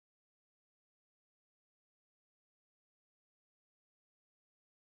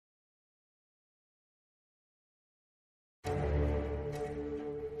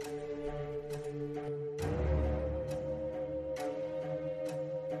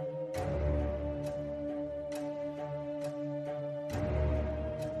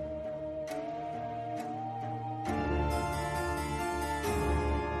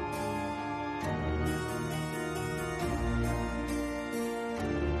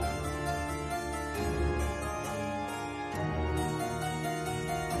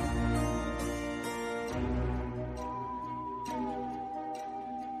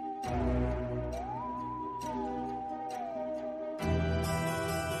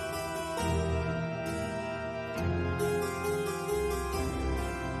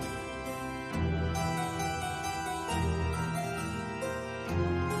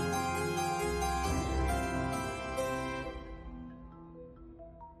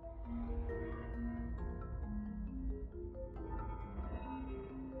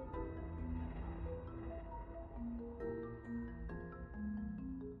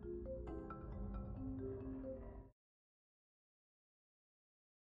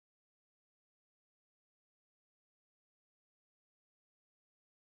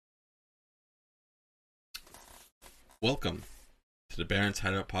Welcome to the Baron's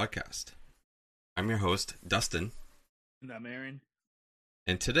Hideout podcast. I'm your host, Dustin, And I'm Aaron.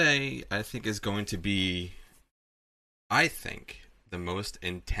 and today I think is going to be, the most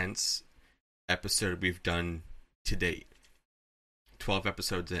intense episode we've done to date. 12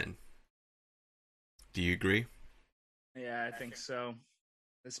 episodes in. Do you agree? Yeah, I think so.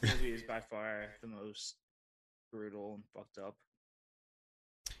 This movie is by far the most brutal and fucked up.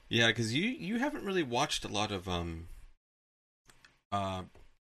 Yeah, because you haven't really watched a lot of uh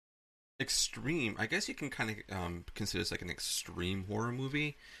extreme. I guess you can kind of consider this like an extreme horror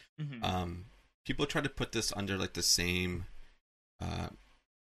movie. Mm-hmm. People try to put this under like uh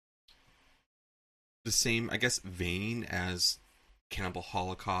the same I guess vein as Cannibal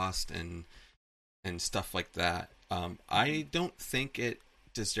Holocaust and stuff like that. I don't think it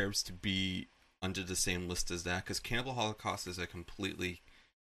deserves to be under the same list as that because Cannibal Holocaust is a completely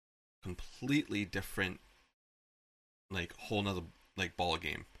different, like, whole nother like ball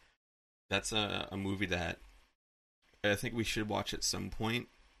game. That's a movie that I think we should watch at some point.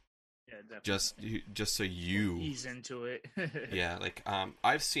 Yeah, Just definitely. just so you, Ease into it. yeah, like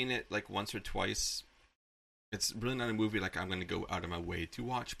I've seen it like once or twice. It's really not a movie like I'm gonna go out of my way to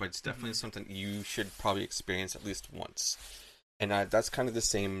watch, but it's definitely Mm-hmm. something you should probably experience at least once. And that's kind of the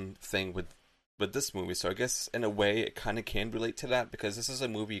same thing with this movie. So I guess in a way it kind of can relate to that because this is a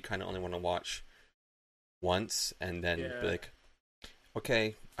movie you kind of only want to watch once and then be Yeah. like,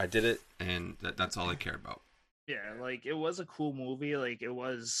 okay, I did it, and that's all I care about. Yeah, like it was a cool movie. Like it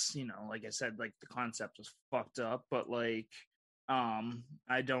was, like I said, like the concept was fucked up, but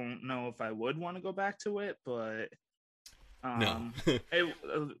I don't know if I would want to go back to it, but No. it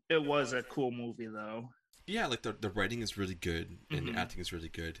it was a cool movie though. Yeah, like the writing is really good and the Mm-hmm. acting is really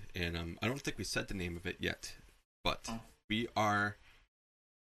good, and I don't think we said the name of it yet, but Oh, we are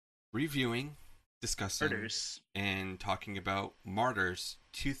reviewing, discussing, Murders and talking about Martyrs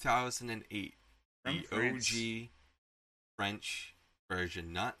 2008, from the France. OG French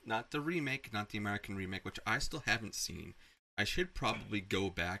version, not the remake, not the American remake, which I still haven't seen. I should probably go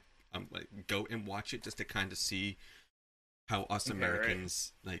back, like go and watch it just to kind of see how us Compare it.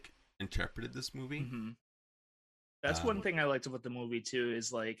 Americans like interpreted this movie. Mm-hmm. That's one Um, thing I liked about the movie too.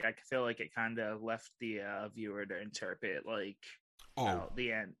 Is like I feel like it kind of left the viewer to interpret like oh,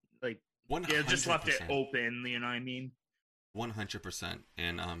 the end, like one yeah, just hundred left it percent, open. You know what I mean? 100%.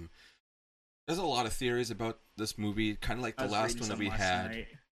 And there's a lot of theories about this movie, kind of like I the was last reading one that some we last had. night.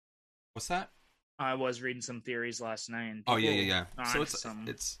 What's that? I was reading some theories last night, and Oh yeah, people So on it's some.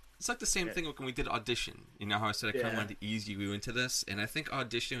 it's like the same thing when we did Audition. You know how I said I kind of Yeah, wanted to ease you into this, and I think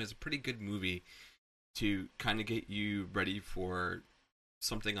Audition is a pretty good movie to kind of get you ready for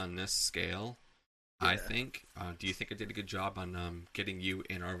something on this scale. I yeah, think. Do you think I did a good job on getting you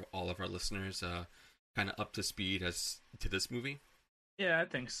and all of our listeners kind of up to speed as to this movie? yeah. I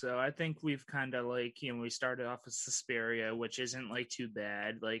think so. I think we've kind of like we started off with Suspiria, which isn't like too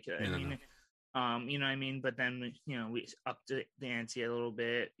bad. Like I No, no, no. mean, you know what I mean? But then, we upped the ante a little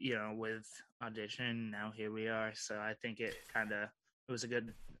bit, with audition. Now here we are. So I think it was a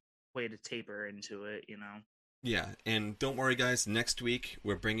good way to taper into it. Yeah, and don't worry, guys. Next week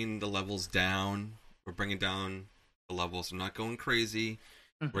we're bringing the levels down. We're bringing down the levels. I'm not going crazy.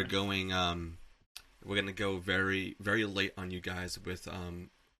 We're going. We're gonna go very, very late on you guys with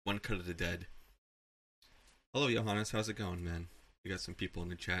One Cut of the Dead. Hello, Johannes. How's it going, man? We got some people in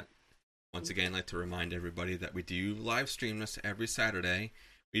the chat. Once again, I'd like to remind everybody that we do live stream this every Saturday.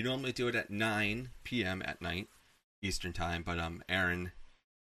 We normally do it at 9 p.m. at night Eastern time, but Aaron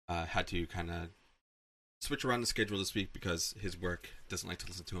had to kind of switch around the schedule this week because his work doesn't like to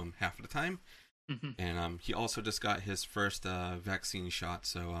listen to him half of the time. And he also just got his first vaccine shot,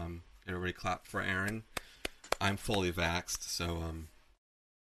 so everybody clap for Aaron. I'm fully vaxxed, so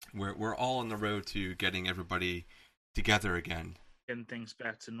we're all on the road to getting everybody together again, Getting things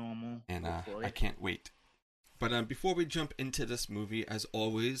back to normal, and I hopefully. can't wait. But before we jump into this movie, as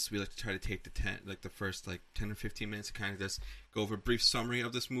always, we like to try to take the first like 10 or 15 minutes to kind of just go over a brief summary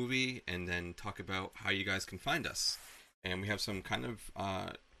of this movie, and then talk about how you guys can find us. And we have some kind of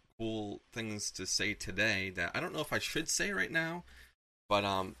cool things to say today that I don't know if I should say right now, but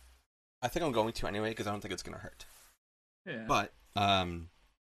I think I'm going to anyway because I don't think it's gonna hurt. Yeah. But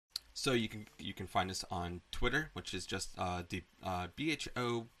so you can find us on Twitter, which is just the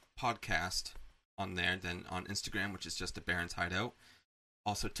BHO podcast on there. Then on Instagram, which is just the Baron's Hideout.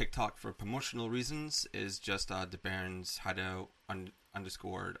 Also TikTok for promotional reasons is just the Baron's Hideout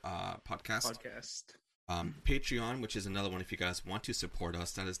underscore podcast. Podcast. Patreon, which is another one if you guys want to support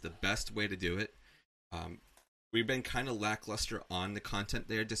us, that is the best way to do it. Um, we've been kind of lackluster on the content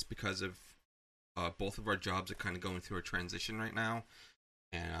there just because of both of our jobs are kind of going through a transition right now,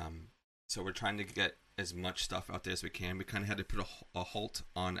 and so we're trying to get as much stuff out there as we can. We kind of had to put a halt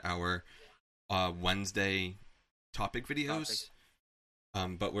on our Wednesday topic videos,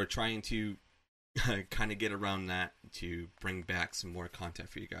 but we're trying to kind of get around that to bring back some more content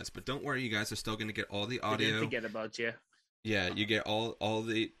for you guys. But don't worry, you guys are still going to get all the audio. They didn't forget about you. Yeah, you get all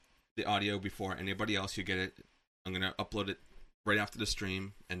the audio before anybody else. You get it. I'm going to upload it right after the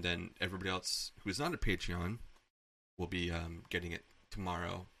stream, and then everybody else who's not a Patreon will be getting it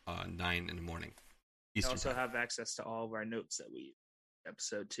tomorrow, 9 in the morning. You also have access to all of our notes that we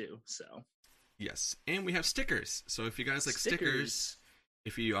episode 2. So yes, and we have stickers. So if you guys like stickers,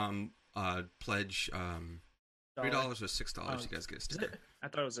 if you pledge $3 or $6, you guys get a sticker. I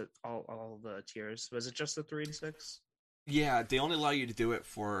thought it was all the tiers. Was it just the 3 and 6? Yeah, they only allow you to do it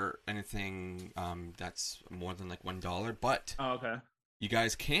for anything that's more than like $1. But okay, you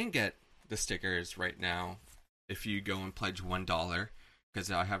guys can get the stickers right now if you go and pledge $1. Because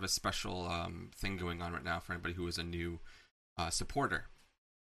I have a special thing going on right now for anybody who is a new supporter.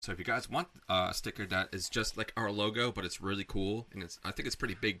 So if you guys want a sticker that is just like our logo, but it's really cool, and I think it's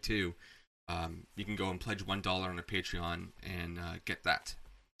pretty big too, you can go and pledge $1 on a Patreon and get that.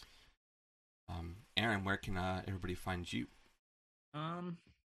 Aaron, where can everybody find you?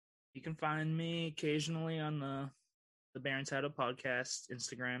 You can find me occasionally on the Baron Title Podcast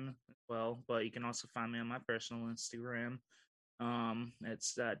Instagram as well, but you can also find me on my personal Instagram.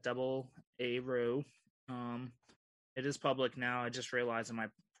 It's double A row. It is public now. I just realized that my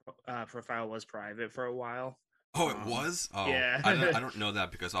profile was private for a while. Oh, it was? Oh, yeah. I don't know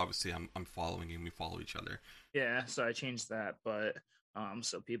that because obviously I'm following and we follow each other. Yeah, so I changed that, but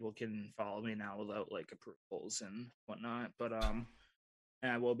so people can follow me now without like approvals and whatnot. But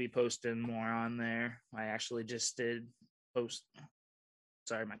and I will be posting more on there. I actually just did post.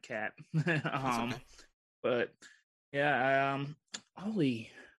 Sorry, my cat. Okay. But yeah, Ollie.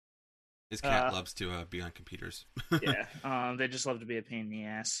 His cat loves to be on computers. Yeah, they just love to be a pain in the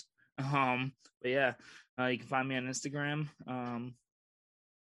ass. But yeah, you can find me on Instagram.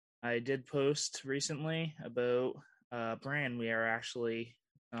 I did post recently about a brand we are actually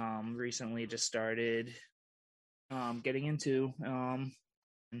recently just started getting into,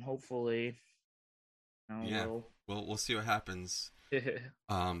 and hopefully, we'll see what happens. but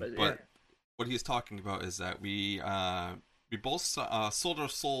yeah. What he's talking about is that we both sold our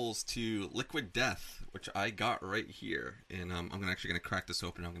souls to Liquid Death, which I got right here, and I'm actually gonna crack this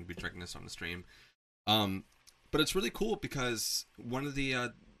open. I'm gonna be drinking this on the stream. But it's really cool because one of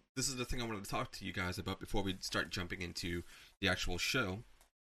the this is the thing I wanted to talk to you guys about before we start jumping into the actual show,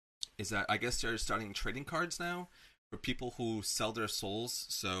 is that I guess they're starting trading cards now for people who sell their souls.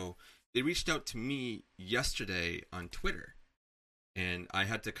 So they reached out to me yesterday on Twitter, and I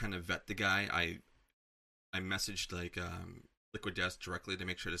had to kind of vet the guy. I messaged like Liquid Death directly to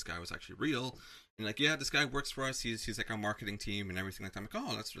make sure this guy was actually real, and like, yeah, this guy works for us. He's like our marketing team and everything like that. I'm like,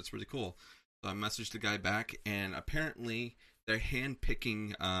 oh, that's really cool. So I messaged the guy back, and apparently they're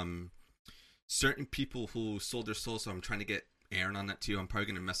handpicking certain people who sold their souls. So I'm trying to get Aaron on that too. I'm probably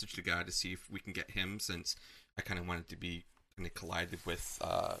going to message the guy to see if we can get him, since I kind of wanted to be kind of collided with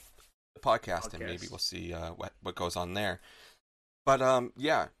the podcast, and maybe we'll see what goes on there. But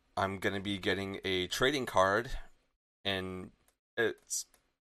yeah, I'm going to be getting a trading card, and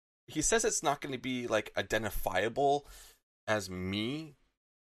he says it's not going to be like identifiable as me,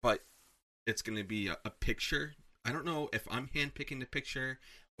 but it's going to be a picture. I don't know if I'm handpicking the picture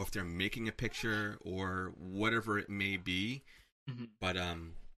or if they're making a picture or whatever it may be. Mm-hmm. But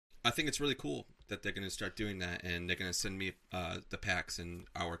I think it's really cool that they're going to start doing that, and they're going to send me the packs, and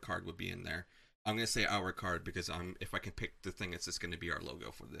our card would be in there. I'm going to say our card because if I can pick the thing, it's just going to be our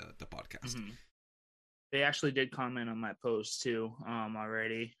logo for the podcast. Mm-hmm. They actually did comment on my post too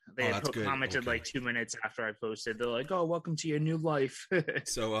already. They had commented like 2 minutes after I posted. They're like, oh, welcome to your new life.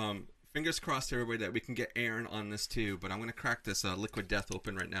 So fingers crossed, everybody, that we can get Aaron on this too. But I'm going to crack this Liquid Death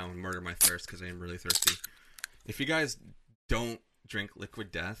open right now and murder my thirst because I am really thirsty. If you guys don't drink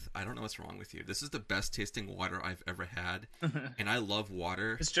Liquid Death, I don't know what's wrong with you. This is the best tasting water I've ever had, and I love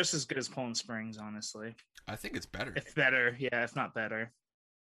water. It's just as good as Poland Springs, honestly. I think it's better. It's better, yeah, if not better.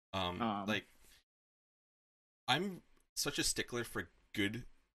 Like, I'm such a stickler for good,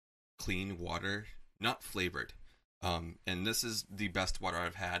 clean water, not flavored. And this is the best water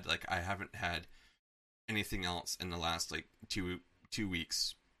I've had. Like, I haven't had anything else in the last like two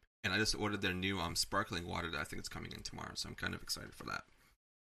weeks. And I just ordered their new sparkling water that I think is coming in tomorrow, so I'm kind of excited for that.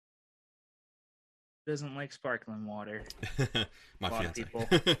 Doesn't like sparkling water. My fiance.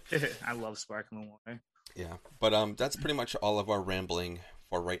 I love sparkling water. Yeah, but that's pretty much all of our rambling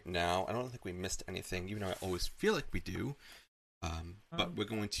for right now. I don't think we missed anything, even though I always feel like we do. But we're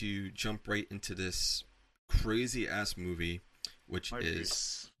going to jump right into this crazy ass movie, which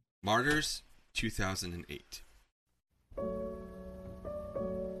is Martyrs 2008.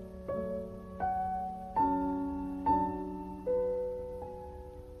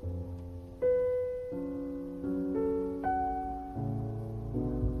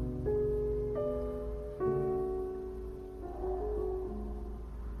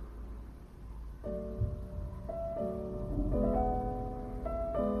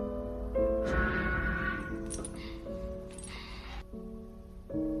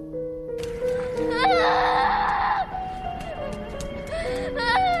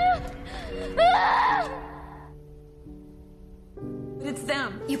 It's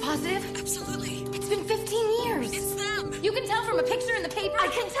them. You positive? Absolutely. It's been 15 years. It's them. You can tell from a picture in the paper. I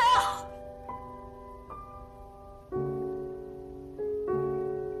can tell.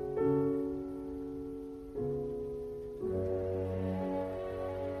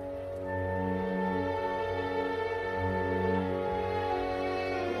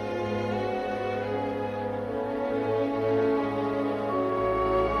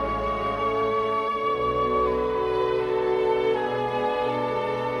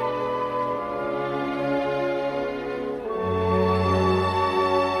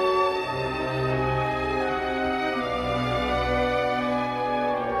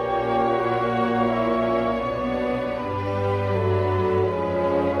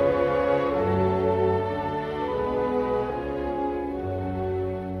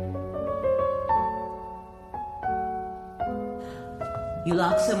 You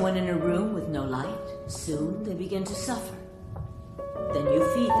lock someone in a room with no light, soon they begin to suffer. Then you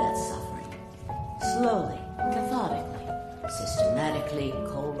feed that suffering, slowly, methodically, systematically,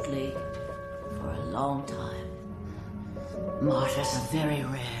 coldly, for a long time. Martyrs are very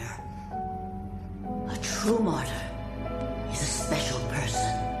rare. A true martyr is a special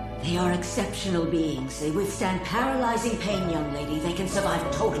person. They are exceptional beings. They withstand paralyzing pain, young lady. They can survive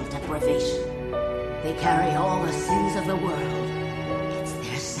total deprivation. They carry all the sins of the world. It's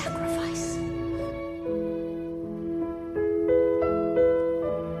their sacrifice.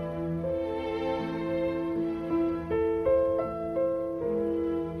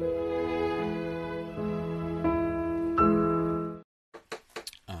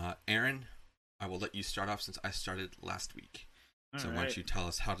 Aaron, I will let you start off since I started last week. So why don't you tell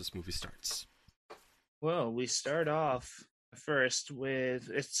us how this movie starts? Well, we start off first with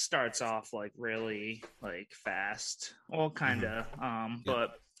it starts off like really like fast, well, kind of.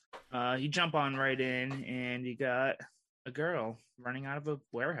 But you jump on right in, and you got a girl running out of a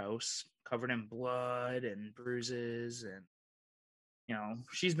warehouse covered in blood and bruises, and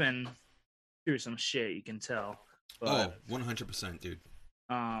she's been through some shit. You can tell. But, 100%, dude.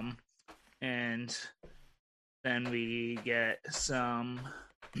 And then we get some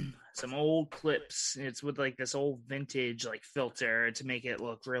old clips. It's with like this old vintage like filter to make it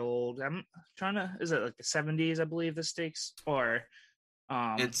look real old. I'm trying to, is it like the 70s, I believe this takes, or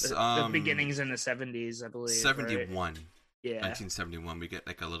it's the beginnings in the 70s, I believe. 71. Right? Yeah. 1971. We get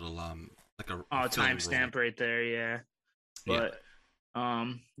like a little like a timestamp right there, yeah. But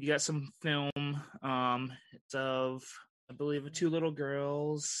you got some film it's of, I believe, two little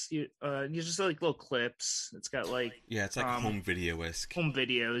girls. You just like little clips. It's got like it's like home video-esque. Home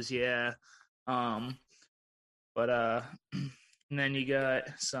videos, yeah. But and then you got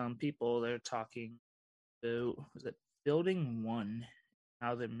some people that are talking to, was it Building 1?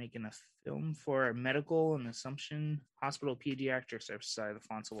 How they're making a film for a medical and Assumption Hospital Pediatric Society of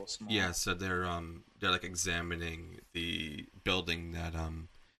Fonteville Small. Yeah, so they're like examining the building that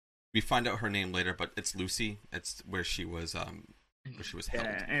we find out her name later, but it's Lucy. It's where she was held.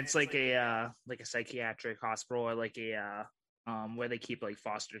 Yeah, and it's like a psychiatric hospital, or like a where they keep like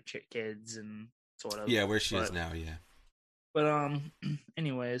foster kids and sort of. Yeah, where she is now. Yeah. But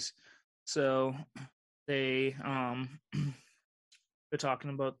anyways, so they they're talking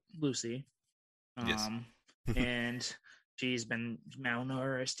about Lucy. Yes. And she's been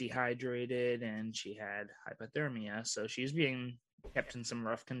malnourished, dehydrated, and she had hypothermia, so she's being kept in some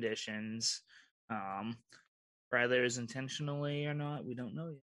rough conditions. Whether it's intentionally or not, we don't know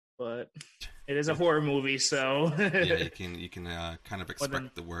yet. But it is a horror movie, so yeah, you can kind of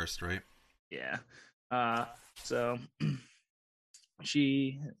expect the worst, right? Yeah. So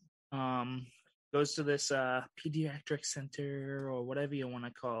she goes to this pediatric center or whatever you want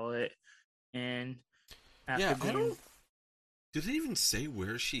to call it, and after do they even say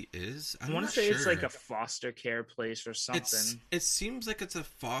where she is? I want to say it's like a foster care place or something. It seems like it's a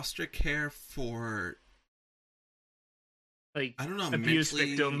foster care for like I don't know, abuse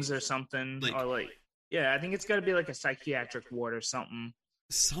mentally, victims or something, like- or like yeah, I think it's got to be like a psychiatric ward or something.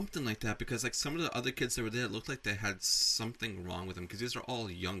 something like that, because like some of the other kids that were there looked like they had something wrong with them, because these are all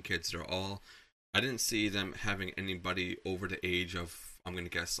young kids. They're all, I didn't see them having anybody over the age of, I'm gonna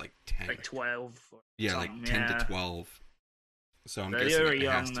guess, like 10, Like 12. Or yeah, like something, 10 yeah. to 12. So I'm They guessing were it has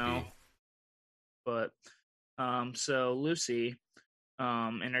young to though. be. But so Lucy,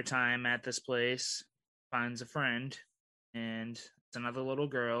 in her time at this place, finds a friend, and it's another little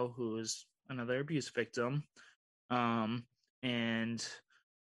girl who is another abuse victim. And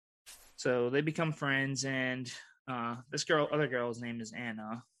so they become friends, and other girl's name is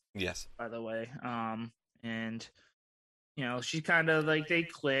Anna, Yes. by the way. And she's kind of like, they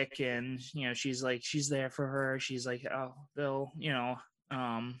click, and she's like, she's there for her. She's like, oh, they'll,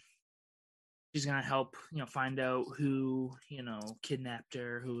 she's gonna help, find out who, kidnapped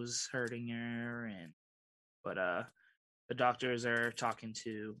her, who's hurting her, but the doctors are talking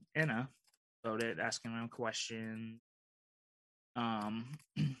to Anna about it, asking them questions.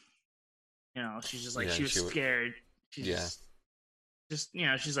 She's just like, Yeah, she was scared. She's yeah. just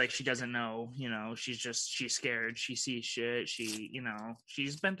she's like, she doesn't know, she's scared. She sees shit.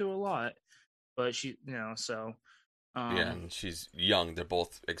 She's been through a lot, but so. Yeah, and she's young. They're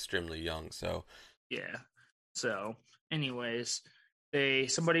both extremely young, so. Yeah. So, anyways,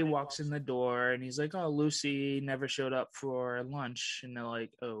 somebody walks in the door, and he's like, "Oh, Lucy never showed up for lunch," and they're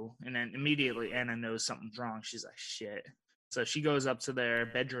like, "Oh," and then immediately Anna knows something's wrong. She's like, "Shit." So she goes up to their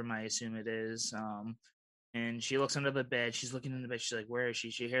bedroom, I assume it is, and she looks under the bed. She's looking in the bed. She's like, "Where is she?"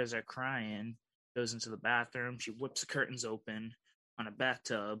 She hears her crying. Goes into the bathroom. She whips the curtains open on a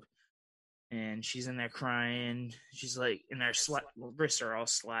bathtub, and she's in there crying. She's like, and her wrists are all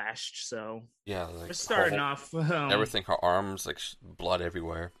slashed. So Yeah, like we're starting off. Everything, her arms, like blood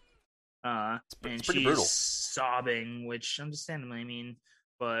everywhere. And pretty she's brutal. sobbing, which understandably, I mean,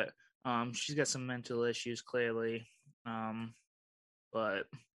 but she's got some mental issues clearly. But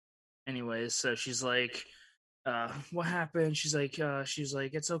anyways, so she's like, what happened? She's like,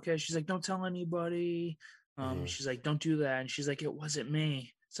 it's okay. She's like, don't tell anybody. She's like, don't do that. And she's like, it wasn't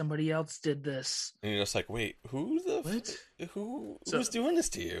me. Somebody else did this. And you're just like, wait, who the What? who's doing this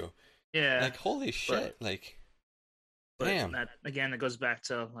to you? Yeah. Like, holy shit! Like, But damn. that, again, it goes back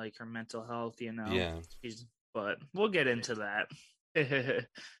to like her mental health, Yeah. But we'll get into that.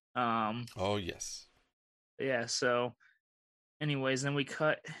 Oh yes. Yeah. So, anyways, then we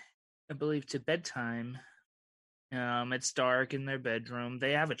cut, I believe, to bedtime. It's dark in their bedroom.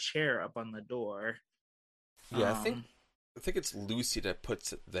 They have a chair up on the door. Yeah, I think it's Lucy that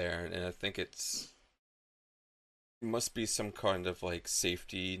puts it there, and I think it must be some kind of like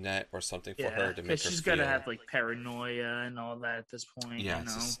safety net or something for her to make her she's feel. got to have like paranoia and all that at this point. Yeah,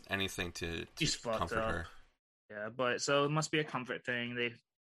 it's just anything to She's fucked comfort up. her. Yeah, but so it must be a comfort thing. They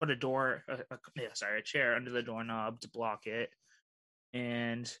put a chair under the doorknob to block it,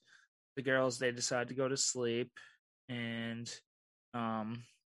 and the girls, they decide to go to sleep, and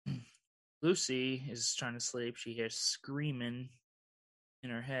Lucy is trying to sleep. She hears screaming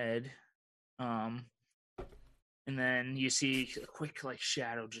in her head, and then you see a quick like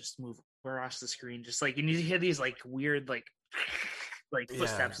shadow just move across the screen, just like, and you hear these like weird like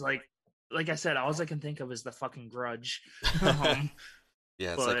footsteps, like I said, all I can think of is the fucking Grudge.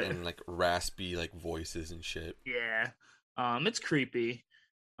 Yeah, it's like in like raspy like voices and shit. Yeah, it's creepy.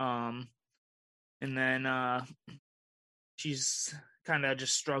 And then she's kind of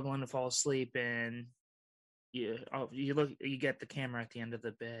just struggling to fall asleep, and you get the camera at the end of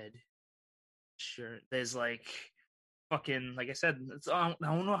the bed. Sure, there's like fucking, like I said, I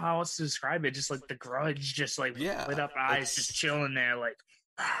don't know how else to describe it. Just like the Grudge, just like lit up eyes, just chilling there, like.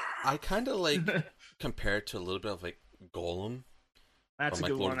 I kind of like compare it to a little bit of like Golem. That's from, a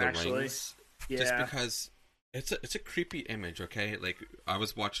like, good Lord one, of the actually. Rings, Yeah. Just because it's a creepy image. Okay, like I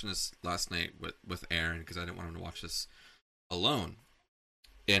was watching this last night with Aaron because I didn't want him to watch this alone,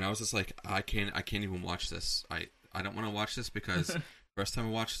 and I was just like, I can't even watch this. I don't want to watch this because first time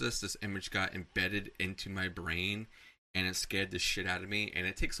I watched this image got embedded into my brain, and it scared the shit out of me. And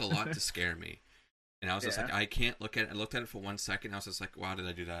it takes a lot to scare me. And I was just like, I can't look at it. I looked at it for 1 second. And I was just like, wow, did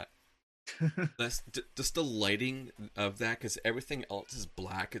I do that? That's just the lighting of that, because everything else is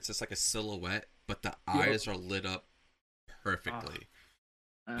black. It's just like a silhouette, but the eyes are lit up perfectly.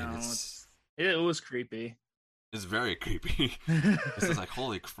 And it was creepy. It's very creepy. It's just like,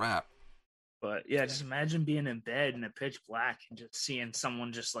 holy crap. But yeah, just imagine being in bed in a pitch black and just seeing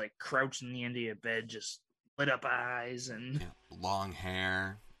someone just like crouched in the end of your bed, just lit up eyes and long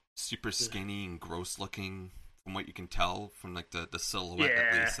hair, super skinny and gross looking. From what you can tell from like the silhouette,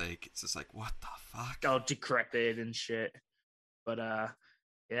 at least, like it's just like, what the fuck? All decrepit and shit. But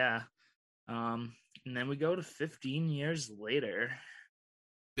yeah. And then we go to 15 years later.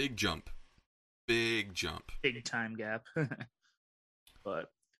 Big jump. Big jump. Big time gap.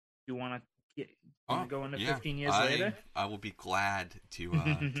 But you want to go into 15 years later? I will be glad to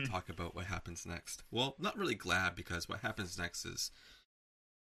talk about what happens next. Well, not really glad, because what happens next is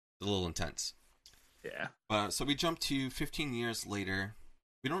a little intense. Yeah. So we jump to 15 years later.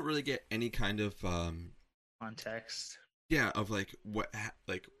 We don't really get any kind of context. Yeah, of like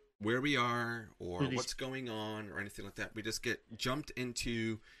where we are or what's going on or anything like that. We just get jumped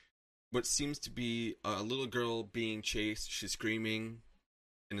into what seems to be a little girl being chased. She's screaming,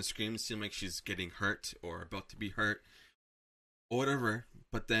 and the screams seem like she's getting hurt or about to be hurt or whatever.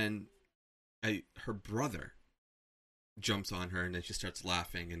 But then her brother jumps on her, and then she starts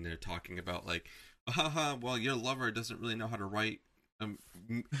laughing, and they're talking about like, haha, well, your lover doesn't really know how to write.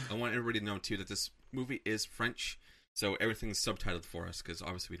 I want everybody to know too that this movie is French, so everything's subtitled for us, because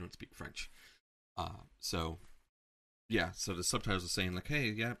obviously we don't speak French. So the subtitles are saying like, hey,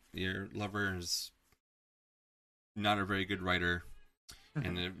 yeah, your lover is not a very good writer.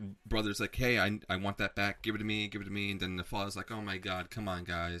 And the brother's like, hey, I want that back, give it to me. And then the father's like, oh my god, come on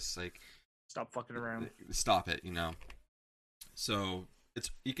guys, like, stop fucking around, stop it, you know. So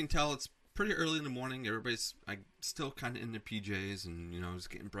you can tell it's pretty early in the morning. Everybody's still kind of in their PJs and, you know, just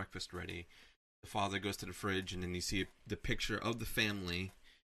getting breakfast ready. The father goes to the fridge, and then you see the picture of the family,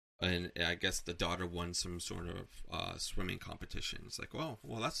 and I guess the daughter won some sort of swimming competition. It's like, well,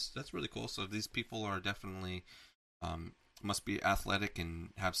 that's really cool. So these people are definitely must be athletic and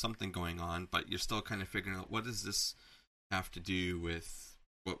have something going on, but you're still kind of figuring out, what does this have to do with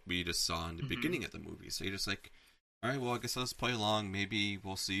what we just saw in the beginning of the movie? So you're just like, all right, well, I guess let's play along. Maybe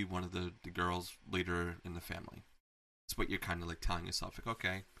we'll see one of the girls later in the family. It's what you're kind of like telling yourself, like,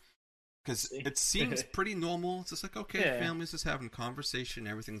 okay. Because it seems pretty normal. It's just like, okay, family's just having a conversation.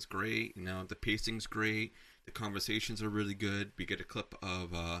 Everything's great. You know, the pacing's great. The conversations are really good. We get a clip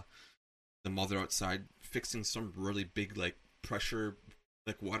of the mother outside fixing some really big, like,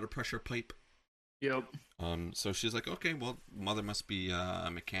 water pressure pipe. Yep. So she's like, okay, well, mother must be a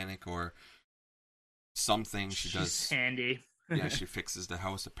mechanic or something. She's does handy. Yeah, she fixes the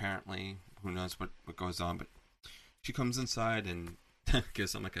house apparently. Who knows what goes on, but she comes inside and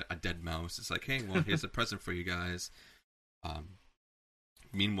gives them like a dead mouse. It's like, hey, well, here's a present for you guys.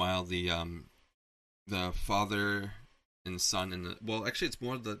 Meanwhile, the father and son actually it's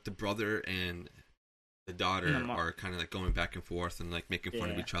more the brother and the daughter are kind of like going back and forth and like making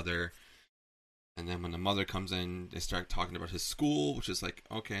fun of each other. And then when the mother comes in, they start talking about his school, which is like,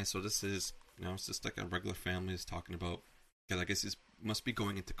 okay, so this is, you know, it's just like a regular family is talking about, because I guess he must be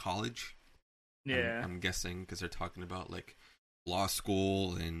going into college. Yeah. I'm guessing, because they're talking about like law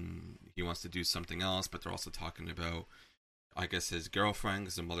school, and he wants to do something else, but they're also talking about, I guess, his girlfriend,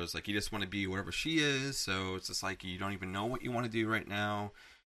 because the mother's like, you just want to be wherever she is, so it's just like, you don't even know what you want to do right now.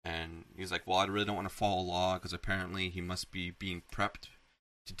 And he's like, well, I really don't want to follow law, because apparently he must be being prepped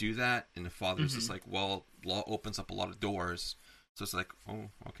to do that. And the father's just like, well, law opens up a lot of doors. So it's like, oh,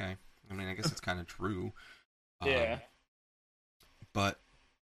 okay. I mean, I guess it's kind of true. Yeah. But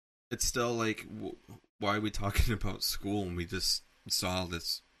it's still like, why are we talking about school when we just saw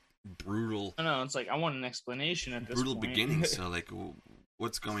this brutal... I know, it's like, I want an explanation at this brutal point. beginning. So, like,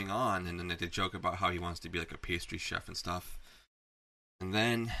 what's going on? And then they joke about how he wants to be like a pastry chef and stuff. And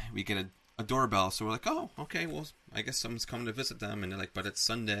then we get a doorbell, so we're like, oh, okay, well, I guess someone's coming to visit them. And they're like, but it's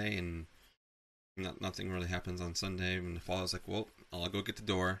Sunday, and nothing really happens on Sunday. And the father's like, well, I'll go get the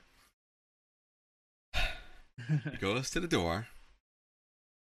door. He goes to the door.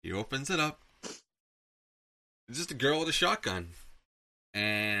 He opens it up. It's just a girl with a shotgun.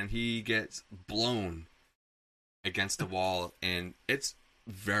 And he gets blown against the wall, and it's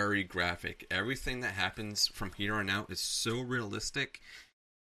very graphic. Everything that happens from here on out is so realistic,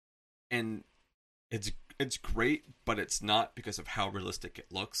 and it's great, but it's not because of how realistic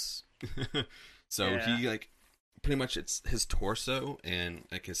it looks. So he, like, pretty much it's his torso and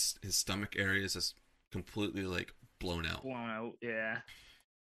like his stomach area is just completely like blown out. Yeah.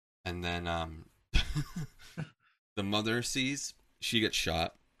 And then the mother sees, she gets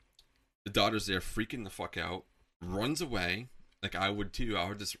shot. The daughter's there freaking the fuck out, runs away. Like I would too. I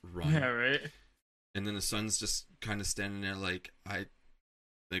would just run. Yeah, right. And then the son's just kind of standing there like,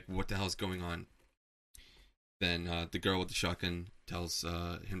 what the hell's going on? Then the girl with the shotgun tells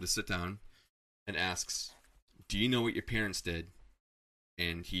him to sit down and asks, do you know what your parents did?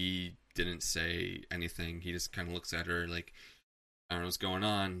 And he didn't say anything. He just kind of looks at her like, I don't know what's going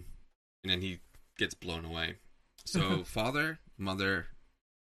on. And then he gets blown away. So father, mother,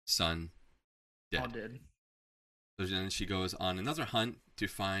 son, dead. All dead. So then she goes on another hunt to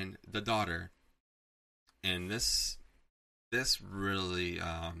find the daughter. And this really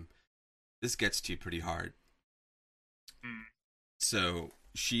this gets to you pretty hard. So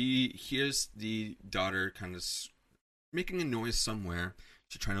she hears the daughter kind of making a noise somewhere.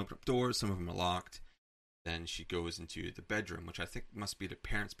 She's trying to open up doors. Some of them are locked. Then she goes into the bedroom, which I think must be the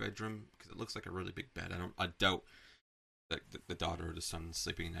parents' bedroom because it looks like a really big bed. I doubt that the daughter or the son is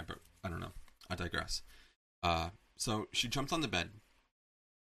sleeping in there, but I don't know. I digress. So she jumps on the bed.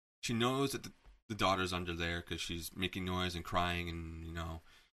 She knows that the daughter's under there because she's making noise and crying and, you know,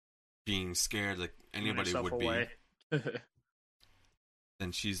 being scared like anybody would be.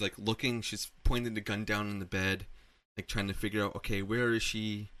 Then she's like looking, she's pointing the gun down on the bed, like trying to figure out, okay, where is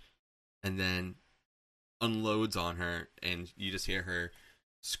she? And then unloads on her, and you just hear her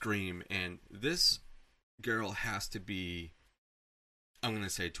scream. And this girl has to be, I'm going to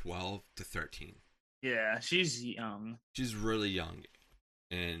say 12 to 13. Yeah, she's young. She's really young.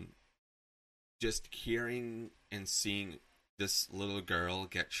 And just hearing and seeing this little girl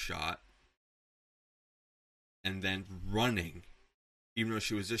get shot and then running, even though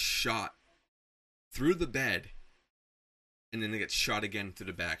she was just shot through the bed, and then they get shot again through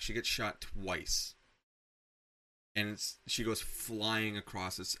the back. She gets shot twice. And she goes flying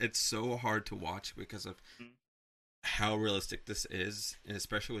across. It's so hard to watch because of how realistic this is, and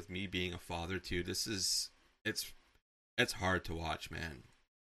especially with me being a father too. It's hard to watch, man.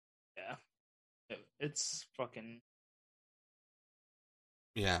 Yeah, it's fucking.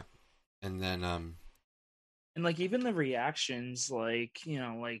 Yeah, and then and like even the reactions, like, you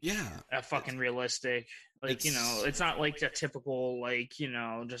know, like, yeah, are fucking realistic. Like, you know, it's not like a typical, like, you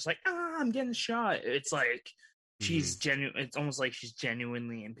know, just like, I'm getting shot. It's like she's genuine. It's almost like she's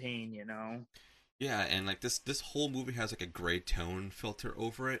genuinely in pain, you know. Yeah, and like this whole movie has like a gray tone filter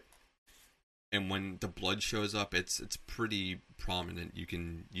over it, and when the blood shows up, it's pretty prominent.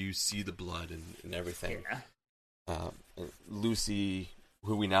 You see the blood and everything. Yeah. Lucy,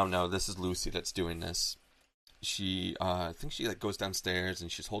 who we now know, this is Lucy that's doing this. She, I think she like goes downstairs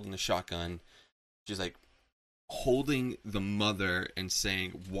and she's holding a shotgun. She's like holding the mother and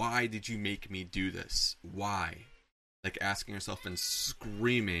saying, "Why did you make me do this? Why?" Like asking herself and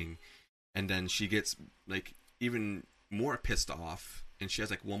screaming. And then she gets like even more pissed off, and she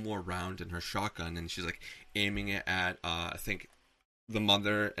has like one more round in her shotgun, and she's like aiming it at I think the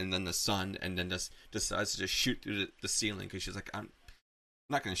mother and then the son, and then just decides to just shoot through the ceiling because she's like, I'm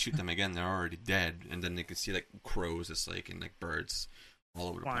not gonna shoot them again. They're already dead. And then they can see like crows, just like, and like birds all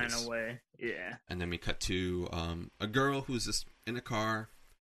over the flying place. away. Yeah. And then we cut to a girl who's just in a car,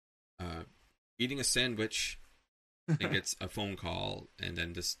 eating a sandwich. And gets a phone call, and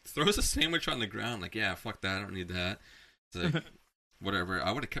then just throws a sandwich on the ground. Like, yeah, fuck that. I don't need that. It's like, whatever.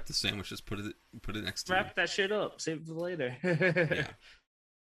 I would have kept the sandwich. Just put it next to me. Wrap that shit up. Save it for later. Yeah.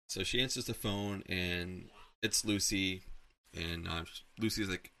 So she answers the phone, and it's Lucy, and Lucy's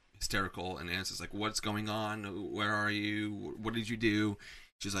like hysterical, and answers like, "What's going on? Where are you? What did you do?"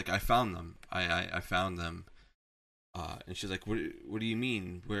 She's like, "I found them. I found them." And she's like, "What do you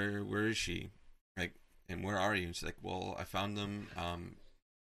mean? Where is she? Like, and where are you?" And she's like, "Well, I found them."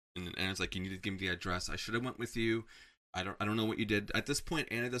 And Anna's like, "You need to give me the address. I should have went with you. I don't know what you did." At this point,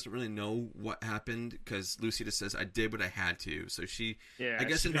 Anna doesn't really know what happened because Lucy just says, "I did what I had to." So I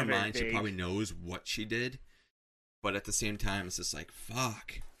guess in her mind, she probably knows what she did, but at the same time, it's just like,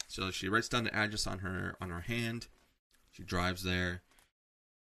 fuck. So she writes down the address on her hand. She drives there,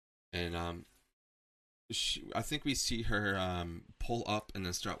 and I think we see her pull up and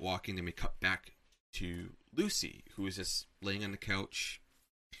then start walking. Then we cut back to Lucy, who is just laying on the couch.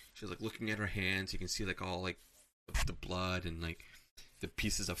 She's like looking at her hands. You can see like all like the blood and like the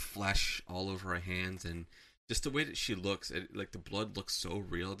pieces of flesh all over her hands, and just the way that she looks, like the blood looks so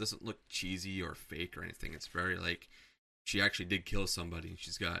real. It doesn't look cheesy or fake or anything. It's very like she actually did kill somebody, and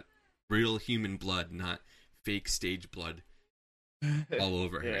she's got real human blood, not fake stage blood all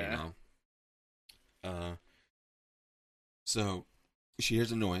over her, you know. So she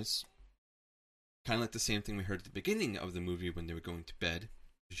hears a noise, kind of like the same thing we heard at the beginning of the movie when they were going to bed.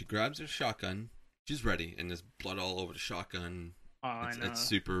 She grabs her shotgun. She's ready, and there's blood all over the shotgun. It's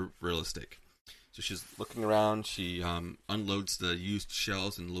super realistic. So she's looking around. She unloads the used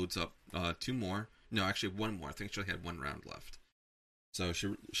shells and loads up two more. No, actually one more. I think she only had one round left. So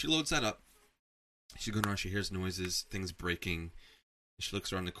she loads that up. She's going around. She hears noises, things breaking. She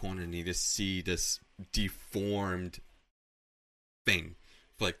looks around the corner, and you just see this deformed thing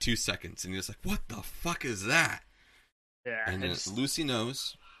for like 2 seconds, and you're just like, "What the fuck is that?" Yeah. And then Lucy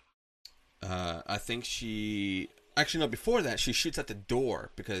knows. I think she Actually, no. Before that, she shoots at the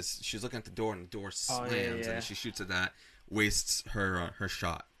door because she's looking at the door and the door slams, and she shoots at that, wastes her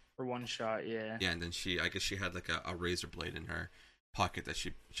shot. For one shot, yeah. Yeah, and then I guess she had like a razor blade in her pocket that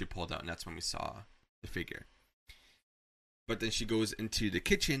she pulled out, and that's when we saw the figure. But then she goes into the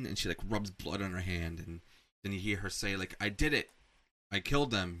kitchen and she like rubs blood on her hand, and then you hear her say like, "I did it, I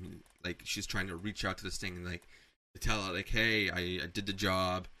killed them." Like she's trying to reach out to this thing and like to tell it like, "Hey, I did the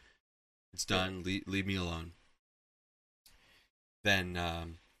job. It's done. Leave me alone." Then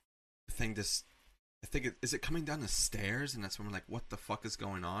the thing just, I think is it coming down the stairs, and that's when we're like, what the fuck is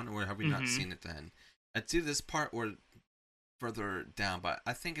going on, or have we not seen it then? It's either this part or further down, but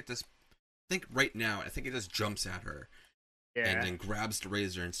I think right now, I think it just jumps at her and then grabs the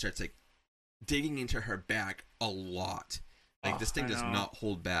razor and starts like digging into her back a lot. Like this thing does not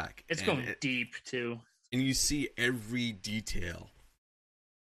hold back. It's going deep too, and you see every detail.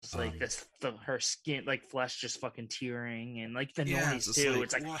 It's like her skin, like flesh, just fucking tearing, and like the noise too.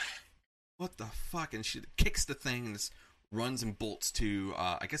 It's like what the fuck? And she kicks the thing and just runs and bolts to,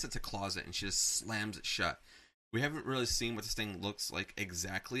 I guess it's a closet, and she just slams it shut. We haven't really seen what this thing looks like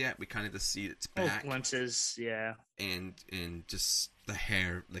exactly yet. We kind of just see its back, glimpses, yeah, and just the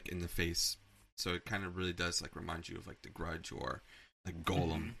hair like in the face. So it kind of really does like remind you of like The Grudge or like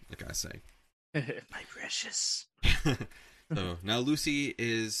Golem, like I say. My precious. So now Lucy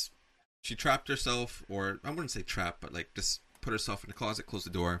she trapped herself, or I wouldn't say trapped, but like just put herself in the closet, closed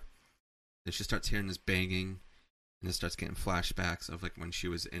the door. Then she starts hearing this banging, and it starts getting flashbacks of like when she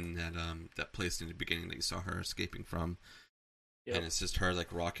was in that place in the beginning that you saw her escaping from. Yep. And it's just her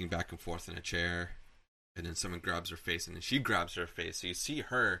like rocking back and forth in a chair, and then someone grabs her face, and then she grabs her face. So you see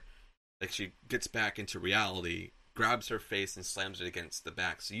her, like she gets back into reality, grabs her face and slams it against the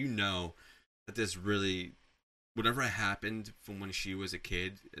back. So you know that this really, whatever happened from when she was a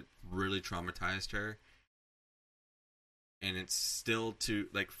kid, it really traumatized her. And it's still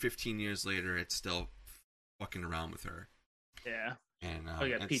like 15 years later, it's still fucking around with her. Yeah. And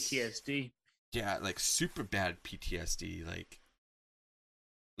you got PTSD. Yeah, like super bad PTSD.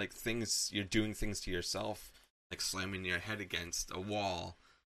 Like things, you're doing things to yourself, like slamming your head against a wall,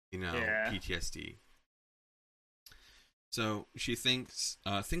 PTSD. So she thinks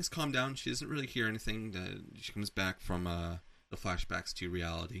things calm down. She doesn't really hear anything. She comes back from the flashbacks to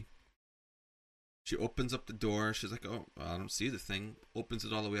reality. She opens up the door. She's like, "Oh, I don't see the thing." Opens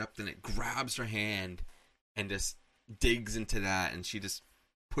it all the way up. Then it grabs her hand and just digs into that. And she just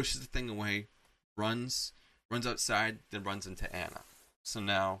pushes the thing away, runs outside, then runs into Anna. So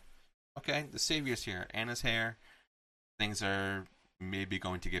now, okay, the savior's here. Anna's here. Things are maybe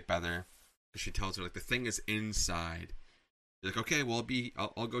going to get better. Because she tells her like the thing is inside. She's like, "Okay, well,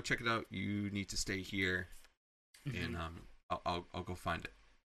 I'll go check it out. You need to stay here, and I'll go find it."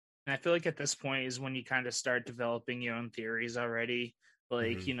 And I feel like at this point is when you kind of start developing your own theories already.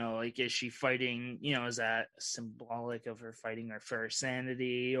 Like, like, is she fighting, is that symbolic of her fighting her for her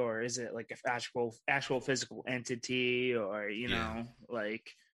sanity, or is it like an actual physical entity, or, know,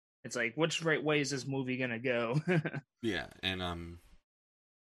 like, it's like, which right way is this movie going to go? Yeah. And,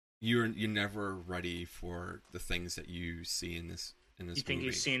 you're never ready for the things that you see in this movie. You think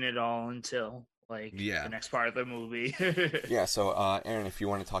you've seen it all until the next part of the movie. Yeah, so Aaron, if you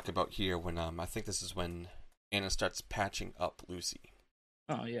want to talk about here when I think this is when Anna starts patching up Lucy.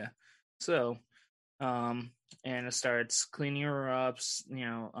 Oh yeah. So Anna starts cleaning her up,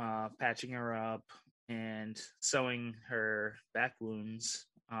 patching her up and sewing her back wounds.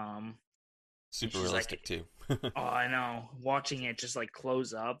 Super realistic too. Oh, I know. Watching it just like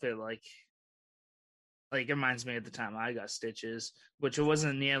close up, it like it reminds me of the time I got stitches, which it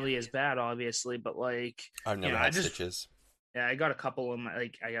wasn't nearly as bad, obviously, but like I've never had stitches. Yeah, I got a couple of my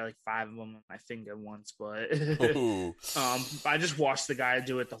I got like 5 of them on my finger once, but I just watched the guy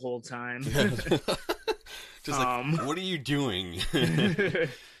do it the whole time. Just like, what are you doing?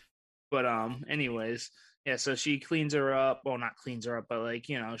 But anyways, yeah, so she cleans her up. Well, not cleans her up, but like,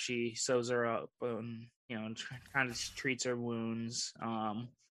 she sews her up and, kind of treats her wounds. And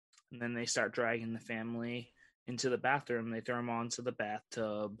then they start dragging the family into the bathroom. They throw them onto the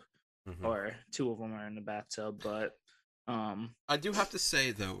bathtub, or 2 of them are in the bathtub. But I do have to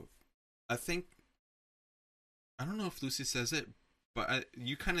say, though, I don't know if Lucy says it, but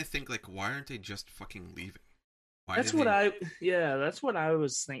you kind of think, like, why aren't they just fucking leaving? That's what I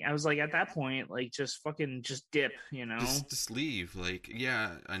was thinking. I was like, at that point, like, just dip, Just leave. Like,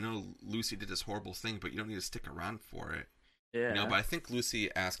 yeah, I know Lucy did this horrible thing, but you don't need to stick around for it. Yeah. But I think Lucy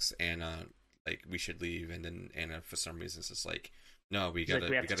asks Anna, like, we should leave, and then Anna, for some reason, is just like, no, we gotta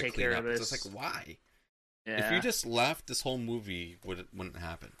clean up. It's just like, why? Yeah. If you just left, this whole movie wouldn't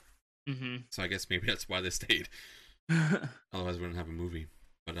happen. Mm-hmm. So I guess maybe that's why they stayed. Otherwise, we wouldn't have a movie.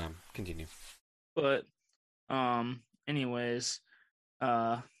 But continue. But anyways,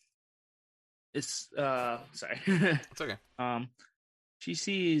 uh it's sorry. It's okay. She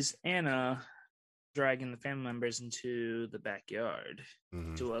sees Anna dragging the family members into the backyard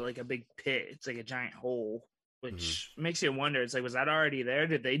to like a big pit. It's like a giant hole, which makes you wonder. It's like, was that already there?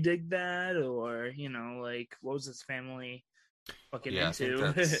 Did they dig that, or like what was this family fucking into?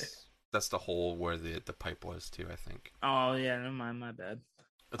 I think that's the hole where the pipe was too. I think. Oh yeah, never mind, my bad.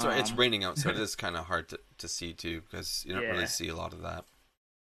 That's right. It's raining out, so it is kind of hard to see too, because you don't really see a lot of that.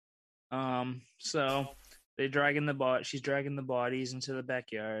 So she's dragging the bodies into the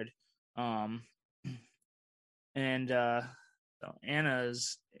backyard. And so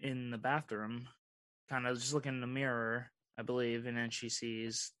Anna's in the bathroom, kind of just looking in the mirror, I believe, and then she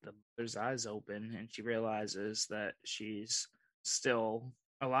sees the mother's eyes open, and she realizes that she's still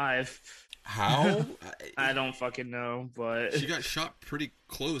alive. How? I don't fucking know, but she got shot pretty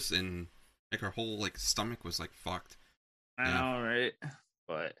close, and like her whole like stomach was like fucked. I know, right?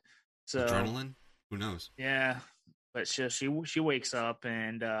 But so adrenaline, who knows? Yeah, but she wakes up,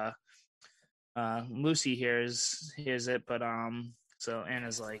 and Lucy hears it, but so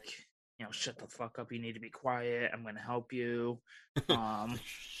Anna's like, shut the fuck up, you need to be quiet, I'm gonna help you.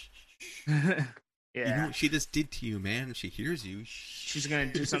 Yeah, you know what she just did to you, man. If she hears you, she's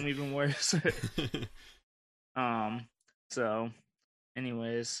gonna do something even worse. So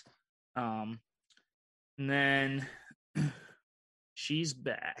anyways, and then she's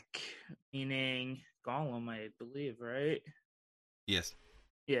back, meaning Gollum, I believe, right? Yes.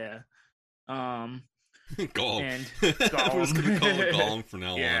 Yeah. Gollum. And I was gonna call it Gollum from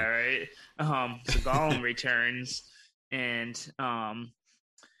now on. Yeah, right. So Gollum returns, and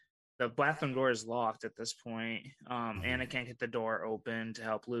the bathroom door is locked at this point. Anna can't get the door open to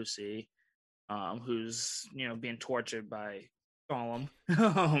help Lucy, who's being tortured by Gollum.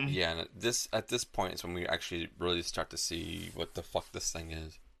 Yeah, and at this point is when we actually really start to see what the fuck this thing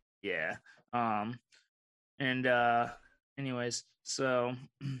is. Yeah. And anyways, so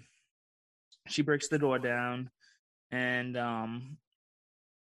she breaks the door down, and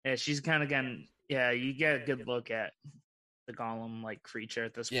yeah, she's kind of getting, you get a good look at the Gollum like creature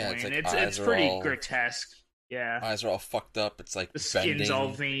at this point. It's pretty grotesque. Yeah, eyes are all fucked up. It's like the skin's all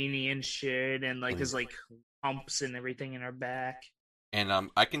veiny and shit, and like there's like humps and everything in her back. And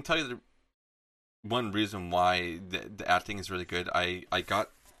I can tell you the one reason why the acting is really good. I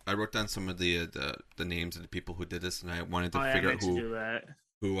wrote down some of the names of the people who did this, and I wanted to figure out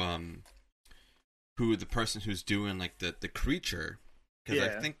who the person who's doing like the creature, because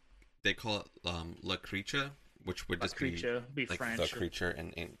I think they call it La Creature, which would just be like French, the creature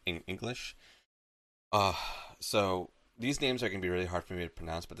in English. So these names are gonna be really hard for me to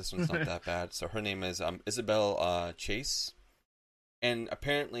pronounce, but this one's not that bad. So her name is Isabel Chase, and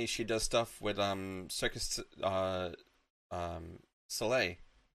apparently she does stuff with Circus Soleil.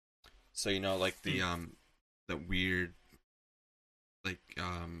 So like the weird like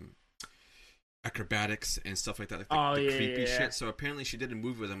acrobatics and stuff like that, like the creepy shit. So apparently she did a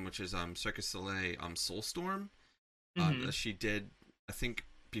movie with them, which is Circus Soleil Soulstorm. That she did, I think,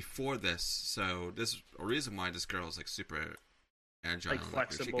 before this. So there's a reason why this girl is like super agile, like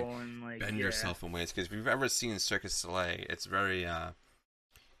flexible, and like bend herself in ways. Because if you've ever seen Circus Soleil, it's very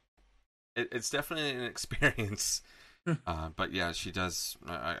it's definitely an experience. But yeah, she does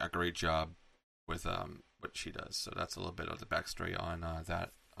a great job with what she does. So that's a little bit of the backstory on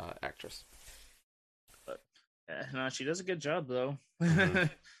that actress. But yeah, no, she does a good job though.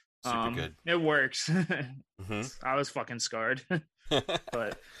 Super good. It works. I was fucking scarred,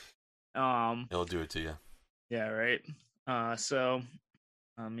 but it'll do it to you. Yeah, right. So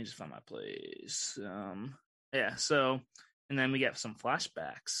let me just find my place. Yeah. So, and then we get some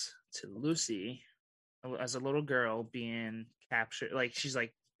flashbacks to Lucy as a little girl being captured. Like she's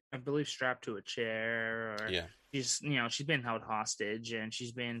like, I believe, strapped to a chair, or she's she's been held hostage, and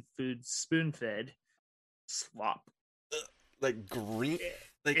she's been spoon fed slop, like green.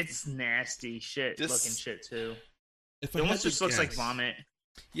 Like, it's nasty shit, looking shit too. It almost just looks like vomit.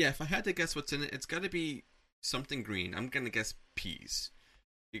 Yeah, if I had to guess what's in it, it's got to be something green. I'm gonna guess peas.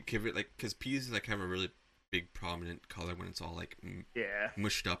 You give it because peas like have a really big prominent color when it's all like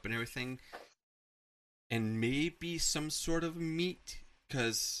mushed up and everything, and maybe some sort of meat,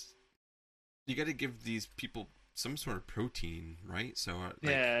 because you got to give these people some sort of protein, right? So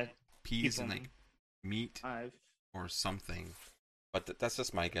peas and like meat or something. But that's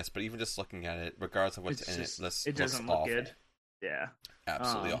just my guess. But even just looking at it, regardless of what's in it, it doesn't look good. Yeah,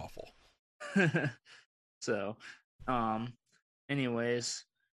 absolutely awful. So, anyways,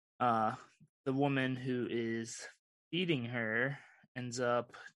 the woman who is feeding her ends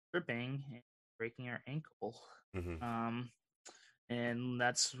up tripping and breaking her ankle. Mm-hmm. And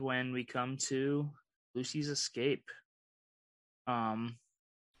that's when we come to Lucy's escape.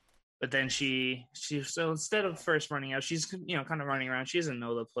 But then she so instead of first running out, she's kind of running around. She doesn't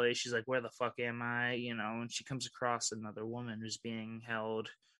know the place. She's like, "Where the fuck am I?" And she comes across another woman who's being held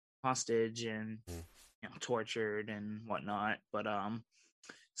hostage and tortured and whatnot. But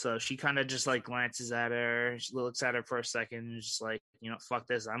so she kind of just like glances at her. She looks at her for a second, and just like, fuck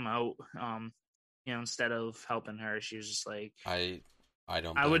this, I'm out. Instead of helping her, she was just like, I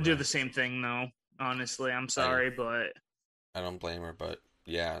don't. I Blame would do her. the same thing though. Honestly, I'm sorry, but I don't blame her. But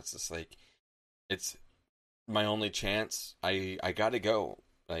yeah, it's just like it's my only chance. I gotta go.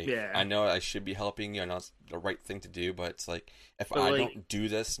 Like, yeah, I know I should be helping you. I know it's the right thing to do, but it's like if but, I like, don't do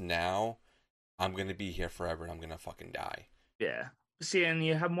this now, I'm gonna be here forever and I'm gonna fucking die. yeah. See, and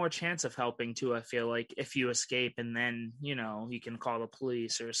you have more chance of helping too. I feel like if you escape and then you can call the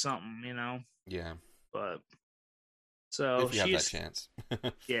police or something. Yeah, But so if you have that she's chance.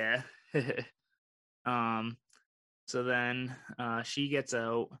 yeah. um. So then she gets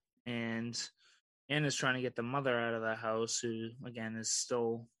out and Anna's trying to get the mother out of the house, who again is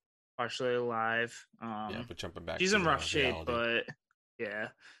still partially alive. Yeah, but jumping back She's to in rough shape, reality. but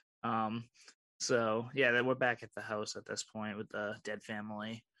yeah. So yeah, then we're back at the house at this point with the dead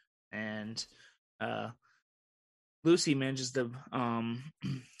family, and Lucy manages to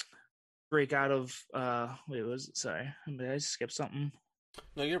break out of wait, was it? Sorry, did I skip something?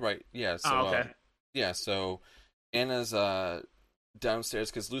 No, you're right. Yeah, Oh, so okay. so Anna's downstairs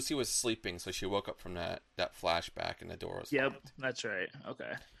because Lucy was sleeping, so she woke up from that flashback and the door was Yep, locked. that's right.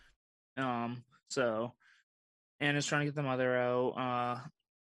 Okay. So Anna's trying to get the mother out.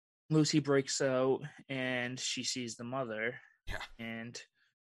 Lucy breaks out and she sees the mother. Yeah. And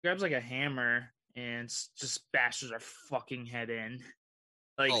grabs like a hammer and just bashes her fucking head in.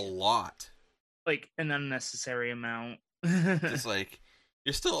 Like A lot. Like an unnecessary amount. Just like,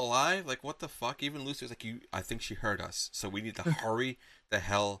 you're still alive? Like, what the fuck? Even Lucy was like, I think she heard us, so we need to hurry the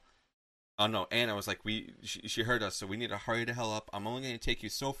hell. Oh no, Anna was like, she heard us, so we need to hurry the hell up. I'm only going to take you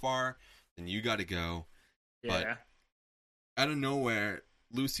so far, then you gotta go. Yeah. But out of nowhere,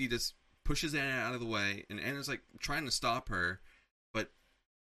 Lucy just pushes Anna out of the way, and Anna's like trying to stop her, but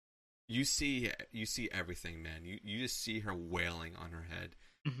you see everything, man. You just see her wailing on her head.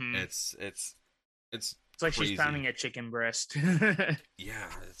 Mm-hmm. It's like crazy. She's pounding a chicken breast. Yeah,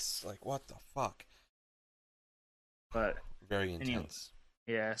 it's like, what the fuck? But very intense.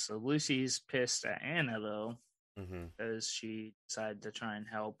 Yeah, so Lucy's pissed at Anna though, Mm-hmm. because she decided to try and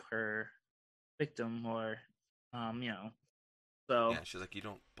help her victim, or so Yeah, she's like, you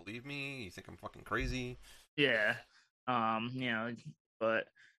don't believe me? You think I'm fucking crazy? yeah, but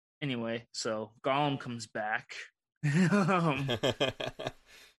anyway, so Gollum comes back, I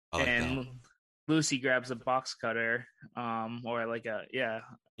like and that. Lucy grabs a box cutter, or like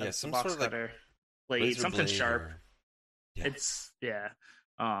some box sort of cutter blade, something sharp. Yeah. It's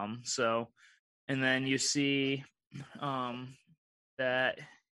so, and then you see that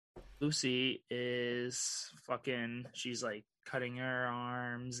Lucy is she's like cutting her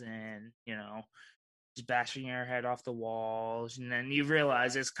arms and she's bashing her head off the walls, and then you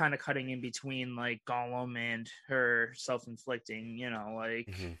realize it's kind of cutting in between like Gollum and her self-inflicting,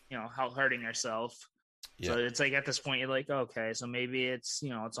 hurting herself. Yeah. So it's like at this point you're like, okay, so maybe it's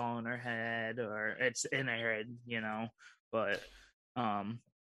it's all in her head, or it's in her head, but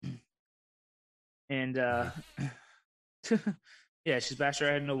and yeah, she's bashed her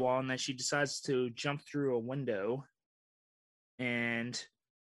head in the wall, and then she decides to jump through a window and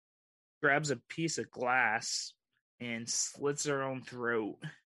grabs a piece of glass and slits her own throat.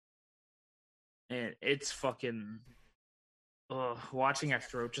 And it's fucking watching her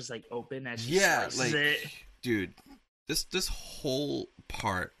throat just like open as she slices it. Dude, this whole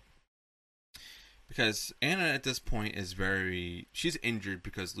part, because Anna at this point is she's injured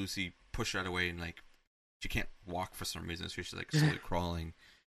because Lucy pushed her out of the way, and like she can't walk for some reason, so she's like slowly crawling,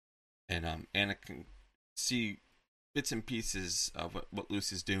 and Anna can see bits and pieces of what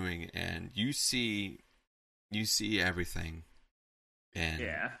Lucy's doing, and you see everything, and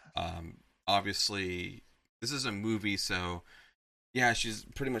obviously this is a movie, so yeah, she's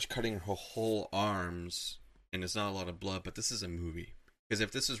pretty much cutting her whole arms, and there's not a lot of blood, but this is a movie, because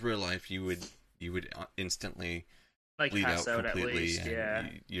if this is real life, you would instantly like bleed out completely, at least,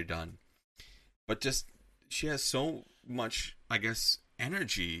 and you're done. But just she has so much, I guess,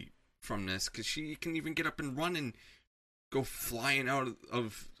 energy from this, because she can even get up and run and go flying out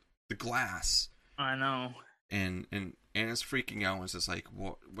of the glass. I know. And Anna's freaking out and it's just like,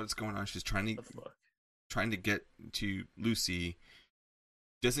 what's going on? She's trying trying to get to Lucy,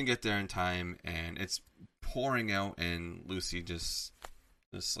 doesn't get there in time, and it's pouring out, and Lucy just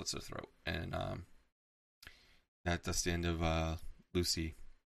slits her throat, and that's the end of Lucy.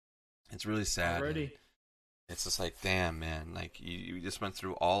 It's really sad. Already. It's just like, damn, man, like you just went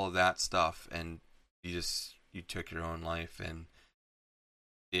through all of that stuff, and you took your own life, and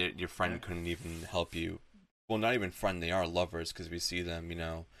your friend couldn't even help you. Well, not even friend, they are lovers, because we see them,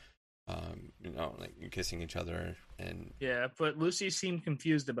 like kissing each other, and yeah. But Lucy seemed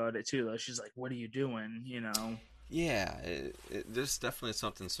confused about it too, though. She's like, "What are you doing?" Yeah, there's definitely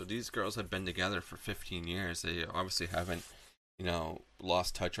something. So these girls have been together for 15 years. They obviously haven't,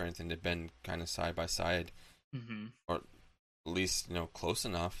 lost touch or anything. They've been kind of side by side, or at least close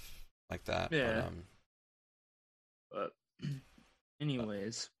enough like that. Yeah. But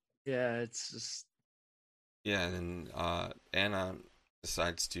anyways, yeah, it's just and then Anna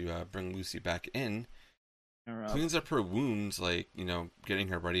decides to bring Lucy back in. Cleans up her wounds, like, getting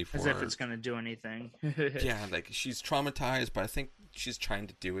her ready for... As if it's going to do anything. Yeah, like, she's traumatized, but I think she's trying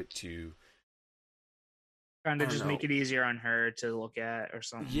to do it to... Kind of just make it easier on her to look at or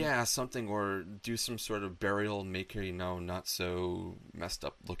something. Yeah, something, or do some sort of burial, make her, not so messed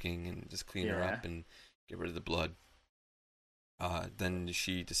up looking, and just clean her up and get rid of the blood. Then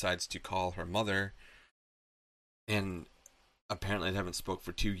she decides to call her mother, and apparently they haven't spoke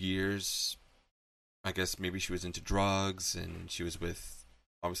for 2 years. I guess maybe she was into drugs, and she was with,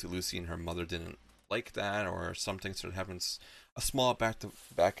 obviously, Lucy, and her mother didn't like that, or something, sort of having a small back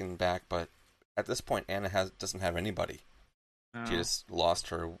and back, but at this point, Anna doesn't have anybody. Oh. She just lost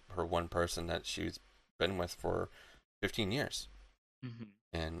her one person that she's been with for 15 years.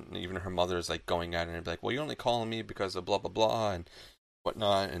 And even her mother's, like, going at her and be like, well, you're only calling me because of blah, blah, blah, and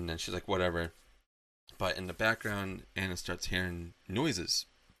whatnot, and then she's like, whatever. But in the background, Anna starts hearing noises.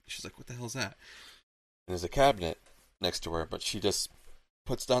 She's like, what the hell is that? And there's a cabinet next to her, but she just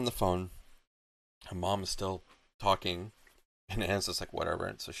puts down the phone. Her mom is still talking, and Anna's just like, whatever.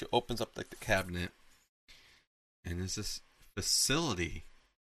 And so she opens up, like, the cabinet, and there's this facility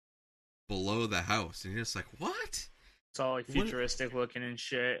below the house, and you're just like, what? It's all, like, futuristic looking and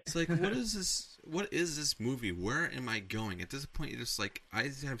shit. It's like, what is this? What is this movie? Where am I going? At this point, you're just like, I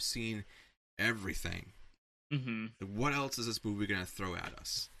have seen everything. What else is this movie going to throw at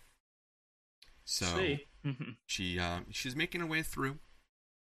us? So she's making her way through.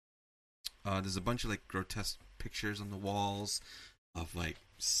 There's a bunch of, like, grotesque pictures on the walls of, like,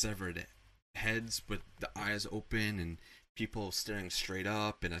 severed heads with the eyes open and people staring straight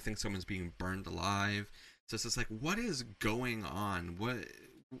up, and I think someone's being burned alive. So it's just like, what is going on?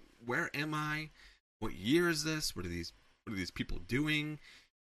 Where am I? What year is this? What are these people doing?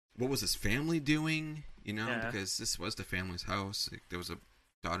 What was this family doing? Because this was the family's house. Like, there was a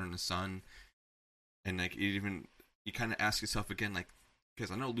daughter and a son. And, like, you kind of ask yourself again, like,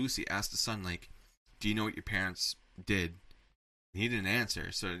 because I know Lucy asked the son, like, do you know what your parents did? And he didn't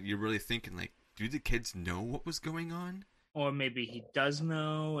answer. So you're really thinking, like, do the kids know what was going on? Or maybe he does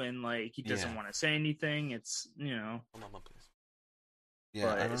know, and, like, he doesn't want to say anything. It's, Hold on, please.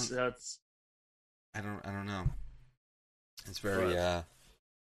 Yeah, I don't know. It's very,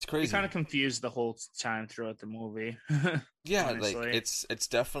 it's crazy. He kind of confused the whole time throughout the movie. Yeah, honestly. Like, it's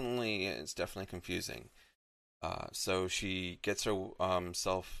definitely confusing. So she gets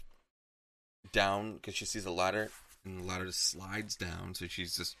herself down because she sees a ladder, and the ladder just slides down. So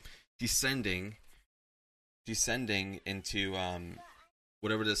she's just descending into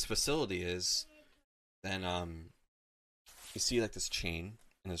whatever this facility is. Then you see, like, this chain,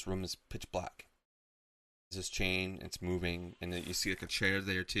 and this room is pitch black. There's this chain, it's moving, and then you see, like, a chair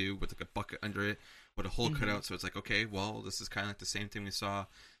there too with, like, a bucket under it with a hole cut out. So it's like, okay, well, this is kind of like the same thing we saw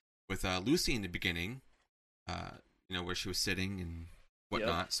with Lucy in the beginning, where she was sitting and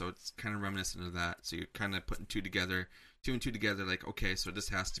whatnot. Yep. So it's kind of reminiscent of that. So you're kind of putting two and two together, like, okay, so this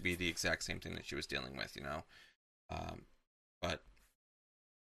has to be the exact same thing that she was dealing with, but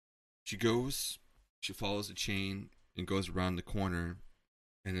she follows the chain and goes around the corner,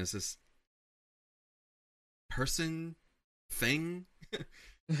 and there's this person thing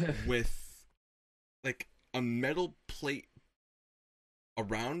with, like, a metal plate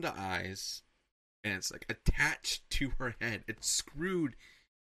around the eyes, and it's, like, attached to her head. It's screwed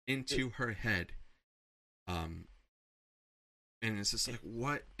into her head. And it's just like,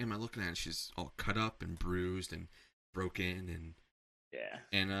 what am I looking at? And she's all cut up and bruised and broken,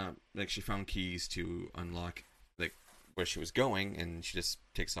 and like, she found keys to unlock, like, where she was going, and she just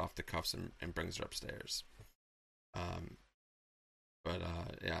takes off the cuffs and brings her upstairs. But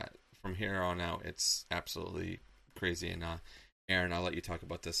from here on out, it's absolutely crazy, and Aaron, I'll let you talk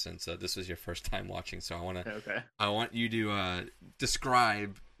about this since this was your first time watching. So Okay. I want you to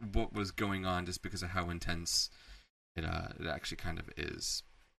describe what was going on, just because of how intense it actually kind of is.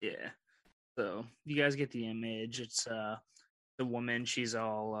 Yeah. So you guys get the image. It's the woman. She's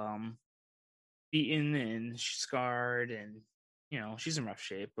all beaten and she's scarred, and she's in rough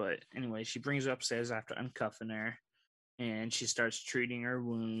shape. But anyway, she brings her upstairs after uncuffing her, and she starts treating her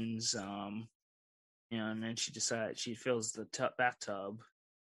wounds. And then she fills the bathtub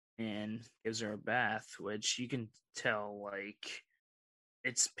and gives her a bath, which you can tell like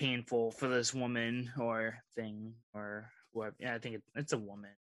it's painful for this woman or thing or what. Yeah, I think it's a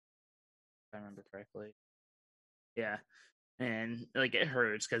woman, if I remember correctly. Yeah. And like it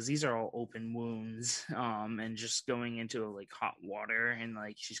hurts because these are all open wounds, and just going into like hot water, and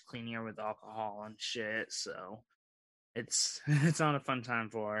like she's cleaning her with alcohol and shit. So it's it's not a fun time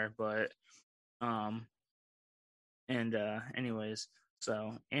for her. But and anyways,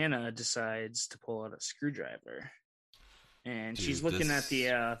 so Anna decides to pull out a screwdriver, and Dude, she's looking at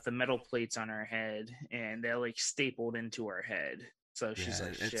the metal plates on her head, and they're like stapled into her head. So she's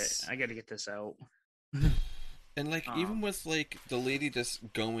like, "Shit, I got to get this out." And like even with like the lady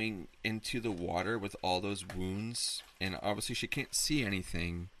just going into the water with all those wounds, and obviously she can't see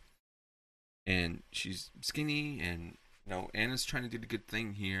anything, and she's skinny, and Anna's trying to do the good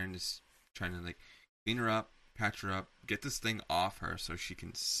thing here and just trying to like clean her up, patch her up, get this thing off her so she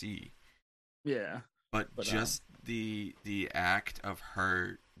can see. Yeah. But just the act of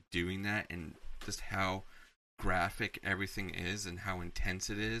her doing that, and just how graphic everything is and how intense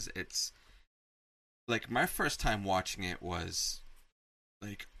it is, it's like my first time watching it was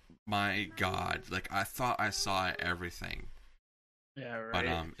like, my God, like I thought I saw everything. Yeah, right. But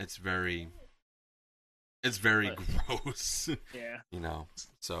it's very gross. Yeah.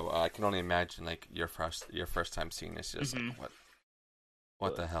 So I can only imagine like your first time seeing this, just like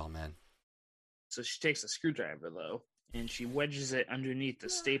what the hell, man. So she takes a screwdriver though, and she wedges it underneath the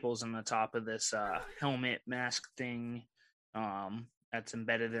staples on the top of this helmet mask thing that's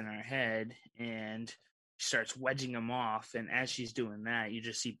embedded in her head, and she starts wedging them off. And as she's doing that, you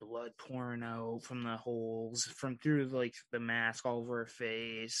just see blood pouring out from the holes from through like the mask all over her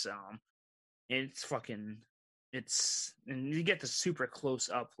face. It's fucking, and you get the super close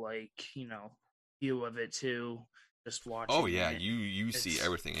up like view of it too. Just watching. Oh yeah, you see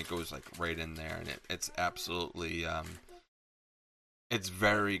everything. It goes like right in there, and it's absolutely it's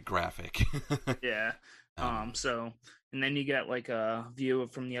very graphic. Yeah. So, and then you get like a view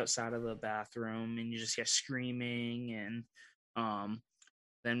from the outside of the bathroom, and you just get screaming, and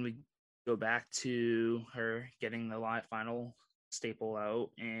then we go back to her getting the final staple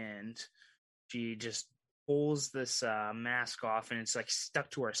out, and she just pulls this mask off, and it's like stuck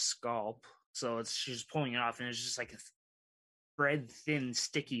to her scalp. So she's pulling it off, and it's just like a thread thin,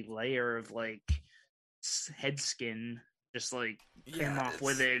 sticky layer of like head skin, just like came off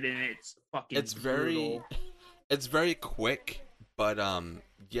with it, and it's fucking. It's brutal. it's very quick, but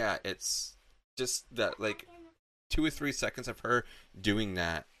yeah, it's just that like 2 or 3 seconds of her doing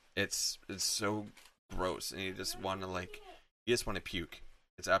that. It's so gross, and you just want to puke.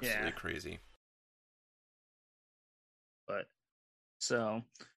 It's absolutely crazy. But so,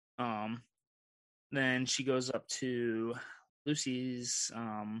 then she goes up to Lucy's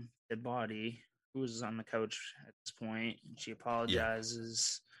dead body, who was on the couch at this point, and she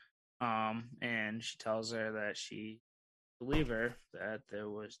apologizes. And she tells her that she believe her, that there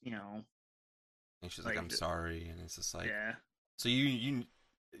was, and she's like, I'm sorry, and it's just like, yeah. So you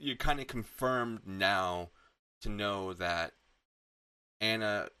kind of confirmed now to know that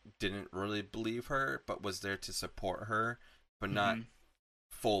Anna didn't really believe her, but was there to support her, but not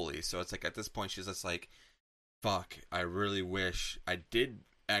fully. So it's like at this point she's just like, fuck, I really wish I did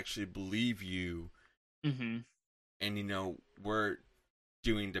actually believe you. And we're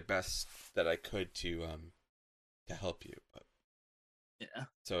doing the best that I could to help you. But yeah.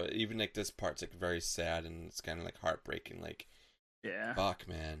 So even like this part's like very sad, and it's kind of like heartbreaking. Like, fuck,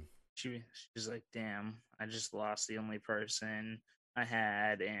 man. She's like, damn, I just lost the only person I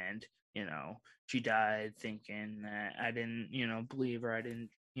had, and she died thinking that I didn't believe her, I didn't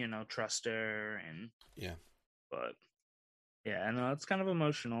trust her, and but yeah, I know it's kind of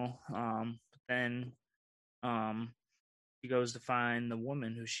emotional. But then she goes to find the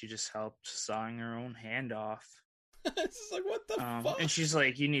woman who she just helped, sawing her own hand off. It's just like, what the fuck? And she's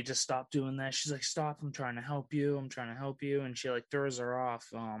like, you need to stop doing that. She's like, stop, I'm trying to help you, and she like throws her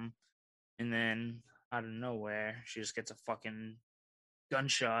off. And then out of nowhere, she just gets a fucking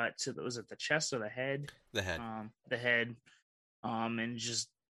gunshot to was it the chest or the head? The head. The head. And just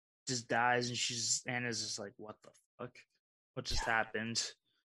dies, and Anna's just like, what the fuck? what just happened.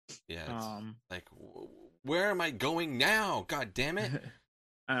 Yeah, it's like, where am I going now? God damn it!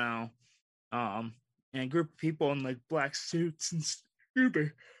 I don't know. And a group of people in like black suits and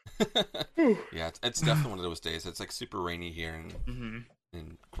stupid. Yeah, it's definitely one of those days. It's like super rainy here Mm-hmm.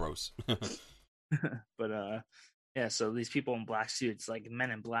 and gross. But yeah. So these people in black suits, like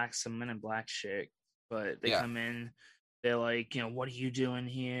Men in Black, some Men in Black shit. But they Yeah. come in, they're like, what are you doing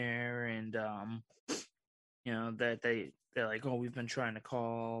here? And that they're like, oh, we've been trying to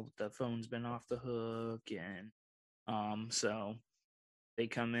call, but the phone's been off the hook, and so they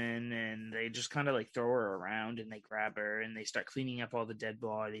come in and they just kind of like throw her around and they grab her and they start cleaning up all the dead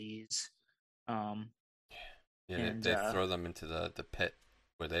bodies. Yeah, And they throw them into the pit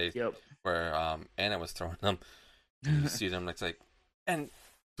where Yep. where Anna was throwing them. And you see them, it's like, and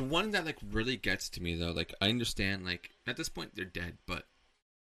the one that like really gets to me though, like I understand, like at this point they're dead, but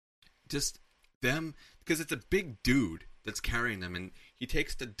just them, because it's a big dude that's carrying them, and he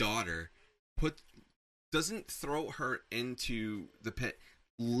takes the daughter, doesn't throw her into the pit,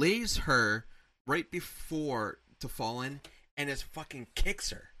 lays her right before to fall in, and just fucking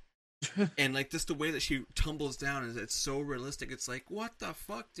kicks her. And like just the way that she tumbles down is, it's so realistic. It's like, what the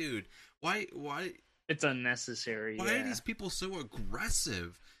fuck, dude? Why It's unnecessary. why are these people so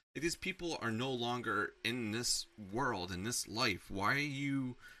aggressive? Like, these people are no longer in this world, in this life. Why do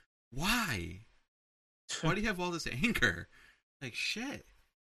you have all this anger? Like, shit.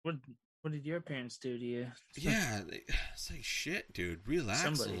 What did your parents do to you? Yeah, it's like, shit, dude. Relax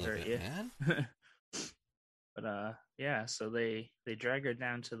Somebody a little hurt bit, you. man. But yeah, so they drag her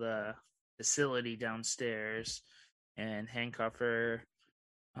down to the facility downstairs and handcuff her.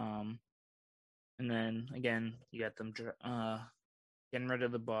 And then again, you got them getting rid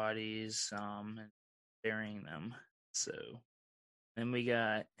of the bodies, and burying them. So then we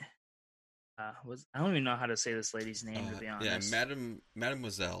got I don't even know how to say this lady's name, to be honest. Yeah,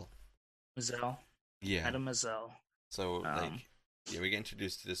 Mademoiselle. Mademoiselle. Yeah. Mademoiselle. So we get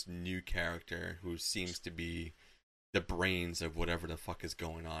introduced to this new character who seems to be the brains of whatever the fuck is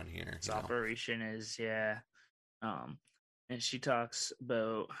going on here. This operation is, yeah. And she talks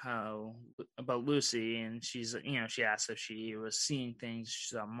about Lucy, and she's, she asks if she was seeing things,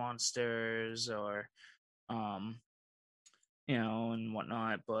 she saw monsters or, and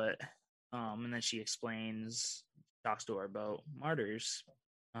whatnot. But, and then she talks to her about martyrs,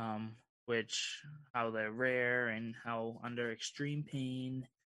 how they're rare and how under extreme pain,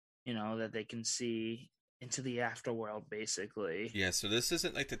 that they can see into the afterworld, basically. Yeah, so this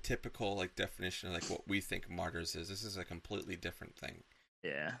isn't like the typical like definition of like what we think martyrs is. This is a completely different thing.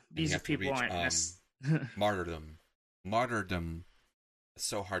 Yeah, these people aren't martyrdom. Martyrdom. It's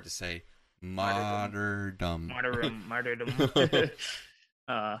so hard to say. Martyrdom. Martyrdom.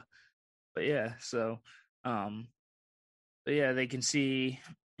 But yeah, so but yeah, they can see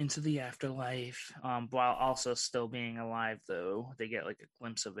into the afterlife, while also still being alive. Though they get like a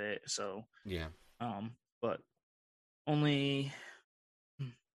glimpse of it. So yeah. But only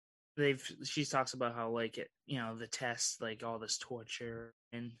she talks about how like it, the tests, like all this torture,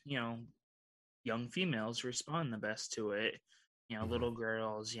 and young females respond the best to it. Little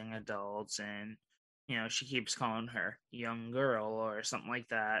girls, young adults, and she keeps calling her young girl or something like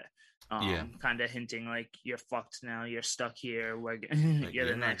that. Kind of hinting like, you're fucked now. You're stuck here. Like, you're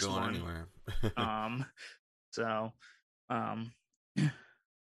the next not going one. Anywhere. So,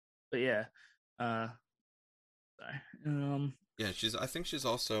 but yeah. Sorry. Yeah, I think she's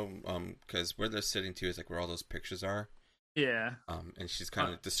also because where they're sitting to is like where all those pictures are. Yeah. And she's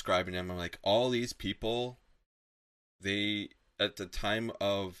kind of describing them. I'm like, all these people, they at the time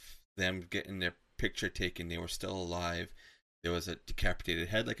of them getting their picture taken, they were still alive. There was a decapitated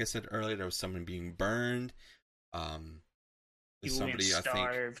head, like I said earlier. There was someone being burned. Somebody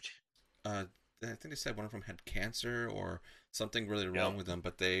starved. I think they said one of them had cancer or something really wrong with them,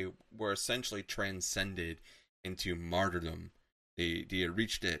 but they were essentially transcended into martyrdom. They had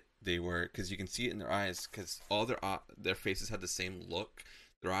reached it. They were, because you can see it in their eyes, because all their faces had the same look.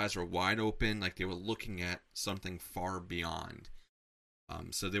 Their eyes were wide open, like they were looking at something far beyond.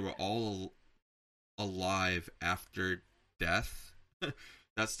 So they were all alive after death.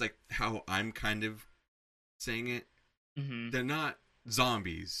 That's like how I'm kind of saying it. Mm-hmm. They're not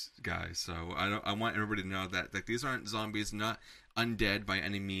zombies, guys. So I want everybody to know that like these aren't zombies, not undead by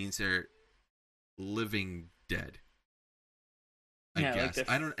any means. They're living dead. I guess like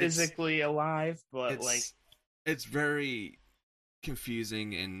they're physically alive, but it's very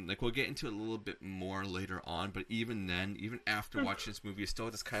confusing, and like we'll get into it a little bit more later on. But even then, even after watching this movie, it's still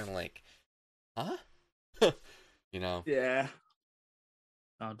just kind of like, huh? Yeah.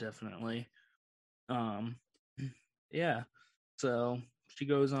 Oh, definitely. Yeah. So she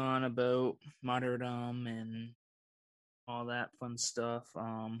goes on about martyrdom and all that fun stuff.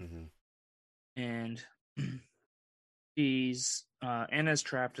 And she's Anna's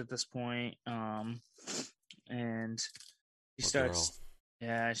trapped at this point. And she Poor starts. girl.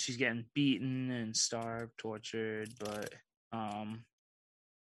 Yeah, she's getting beaten and starved, tortured, but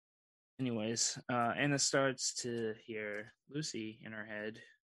anyways, Anna starts to hear Lucy in her head,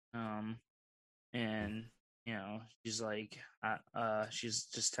 and she's like, she's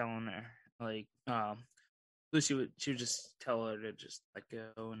just telling her like, she would just tell her to just let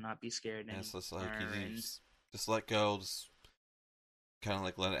go and not be scared And anymore. it's just like you and just let go, just kind of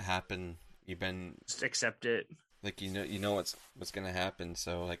like let it happen. You've been just accept it. like you know what's gonna happen.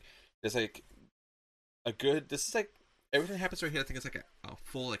 So like there's like a good. This is like everything that happens right here. I think it's like a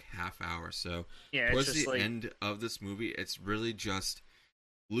full like half hour. So Yeah, it's towards just the like end of this movie, it's really just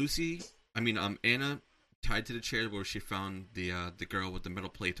Lucy. I mean, Anna tied to the chair where she found the girl with the metal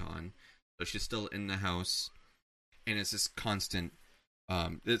plate on. So she's still in the house, and it's this constant.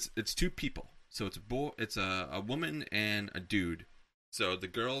 It's two people. So it's a woman and a dude. So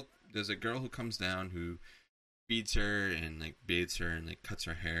there's a girl who comes down who feeds her and like bathes her and like cuts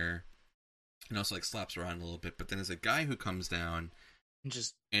her hair, and also like slaps her around a little bit. But then there's a guy who comes down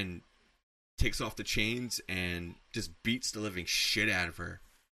just and takes off the chains and just beats the living shit out of her,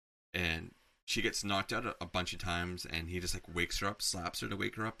 and she gets knocked out a bunch of times, and he just like wakes her up, slaps her to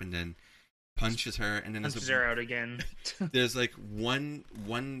wake her up, and then punches her, and then punches her out again. there's like one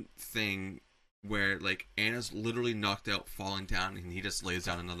thing where like Anna's literally knocked out, falling down, and he just lays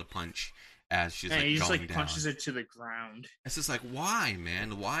down another punch as she's like he just going like down. punches her to the ground. It's just like, why,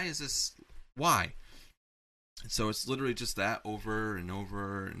 man? Why is this? Why? So it's literally just that over and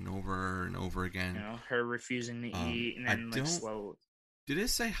over and over and over again. Her refusing to eat, and then like slow. Did it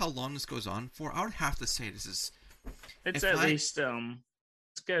say how long this goes on for? I would have to say this is. It's at least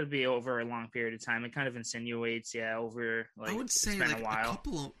it's got to be over a long period of time. It kind of insinuates, over like I would say it's been like a while.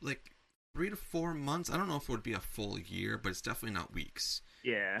 couple of like 3 to 4 months. I don't know if it would be a full year, but it's definitely not weeks.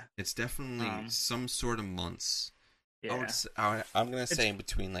 Yeah, it's definitely some sort of months. Yeah, I'm gonna say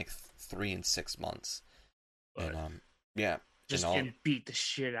between like 3 and 6 months. But yeah, just getting beat the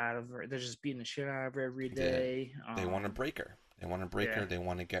shit out of her. They're just beating the shit out of her every day. They want to break her. They want to break her. They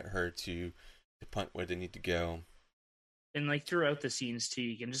want to get her to the point where they need to go. And like throughout the scenes too,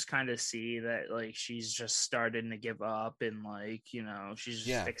 you can just kind of see that like she's just starting to give up, and like she's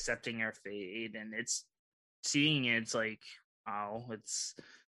just accepting her fate, and it's seeing it. It's like, wow, it's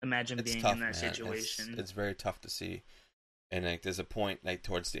being tough, in that man. situation. It's very tough to see, and like there's a point like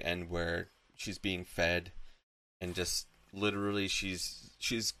towards the end where she's being fed, and just literally she's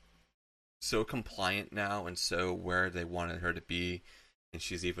so compliant now and so where they wanted her to be. And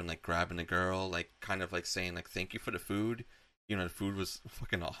she's even like grabbing a girl, like kind of like saying like thank you for the food. The food was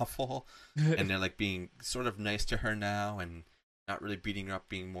fucking awful. And they're like being sort of nice to her now and not really beating her up,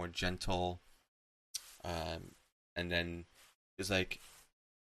 being more gentle. And then there's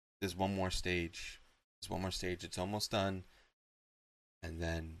one more stage. It's almost done. And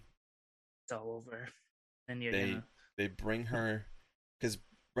then it's all over. And they bring her, because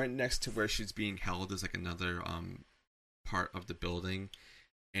right next to where she's being held is like another part of the building,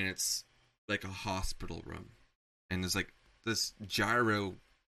 and it's like a hospital room, and there's like this gyro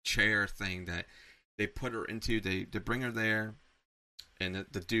chair thing that they put her into. They bring her there, and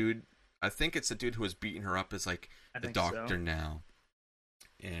the dude, I think it's the dude who was beating her up, is like the doctor now,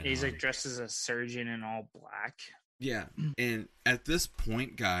 and he's like dressed as a surgeon in all black. Yeah, and at this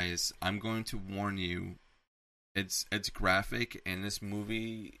point, guys, I'm going to warn you, it's graphic, and this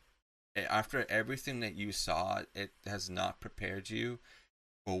movie, after everything that you saw, it has not prepared you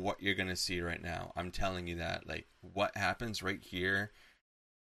for what you're going to see right now. I'm telling you that. Like, what happens right here,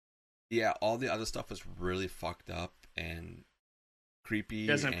 all the other stuff was really fucked up and creepy. It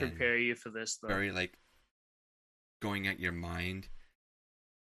doesn't prepare you for this, though. Very, like, going at your mind.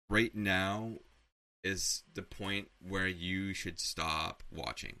 Right now is the point where you should stop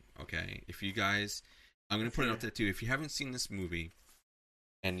watching, okay? If you guys, I'm going to put it out there, too. If you haven't seen this movie,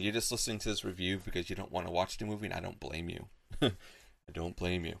 and you're just listening to this review because you don't want to watch the movie, and I don't blame you. I don't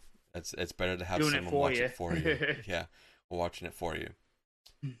blame you. It's better to have someone watch it for you. Yeah, we're watching it for you.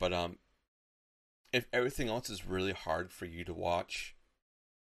 But if everything else is really hard for you to watch,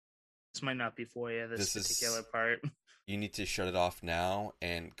 this might not be for you. This particular part. You need to shut it off now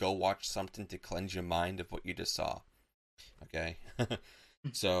and go watch something to cleanse your mind of what you just saw. Okay?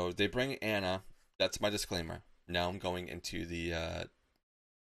 So they bring Anna. That's my disclaimer. Now I'm going into the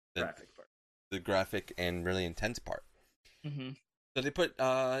graphic part. The graphic and really intense part. Mm-hmm. So they put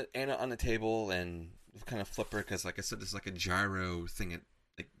Anna on the table, and kind of flipper because, like I said, there's like a gyro thing. It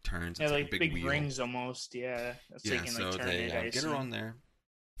like turns. Yeah, It's like a big wheel. rings almost. Yeah, so you can So turn they it. I get her assume. on there,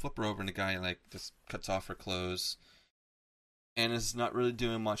 flip her over, and the guy like just cuts off her clothes. Anna's not really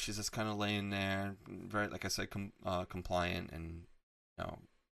doing much. She's just kind of laying there, very, like I said, compliant and not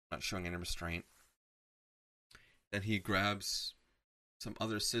showing any restraint. Then he grabs some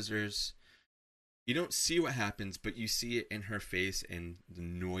other scissors. You don't see what happens, but you see it in her face and the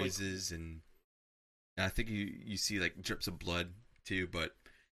noises, and I think you see like drips of blood too. But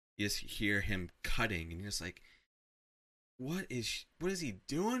you just hear him cutting, and you're just like, what is he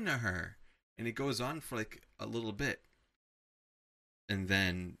doing to her? And it goes on for like a little bit. And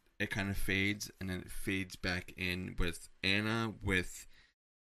then it kind of fades, and then it fades back in with Anna with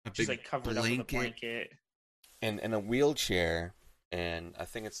She's big like covered up with a blanket and in a wheelchair, and I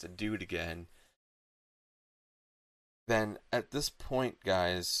think it's the dude again. Then at this point,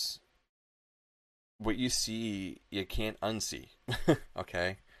 guys, what you see you can't unsee.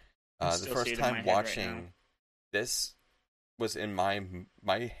 Okay, the first time watching this was in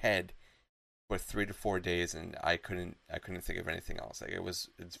my head for 3 to 4 days, and I couldn't think of anything else. Like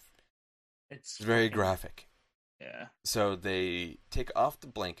it's very graphic. Yeah. So they take off the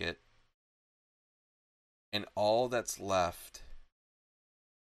blanket, and all that's left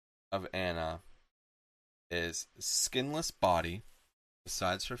of Anna is skinless body,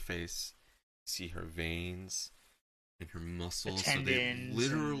 besides her face. You see her veins and her muscles. So they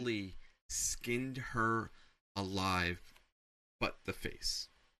literally skinned her alive, but the face.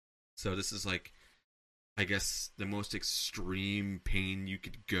 So this is like, I guess, the most extreme pain you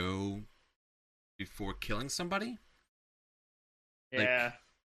could go before killing somebody. Yeah.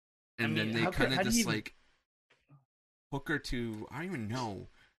 And then they kind of just like hook her to, I don't even know,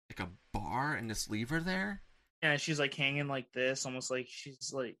 like a bar and just leave her there. Yeah, she's like hanging like this, almost like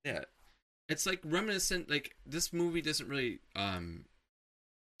she's like. Yeah. It's like reminiscent, like this movie doesn't really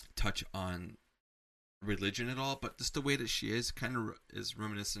touch on religion at all, but just the way that she is kind of is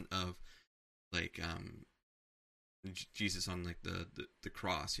reminiscent of like Jesus on like the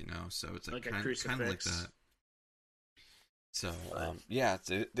cross, so it's like kind of like that. So yeah,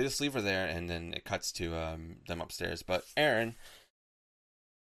 they just leave her there, and then it cuts to them upstairs. But Aaron,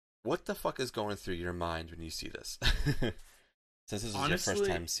 what the fuck is going through your mind when you see this? Since this is your first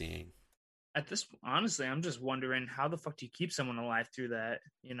time seeing. Honestly, I'm just wondering, how the fuck do you keep someone alive through that?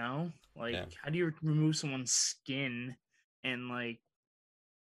 How do you remove someone's skin and like?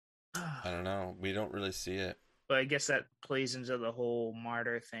 I don't know. We don't really see it. But I guess that plays into the whole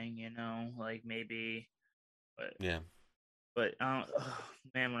martyr thing, like maybe. But yeah. But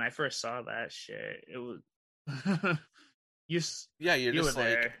man, when I first saw that shit, it was. You're just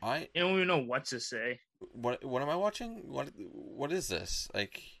there. I don't even know what to say. What am I watching? What is this?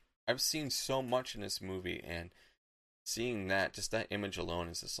 Like, I've seen so much in this movie, and seeing that, just that image alone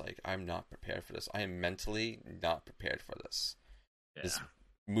is just like, I'm not prepared for this. I am mentally not prepared for this. Yeah. This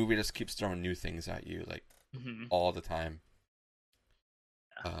movie just keeps throwing new things at you, like, all the time.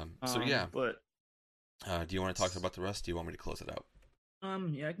 So yeah. But do you want to talk about the rest? Do you want me to close it out?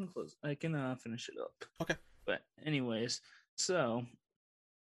 Yeah, I can close. I can finish it up. Okay. But anyways, so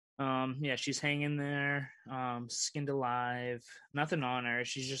yeah, she's hanging there, skinned alive, nothing on her.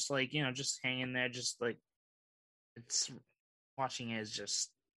 She's just like, just hanging there, just like, it's watching it is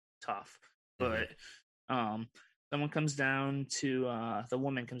just tough. But someone comes down to the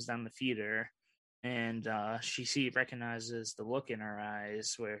woman comes down to feed her, and she recognizes the look in her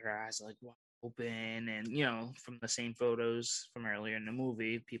eyes, where her eyes are like wide open, and from the same photos from earlier in the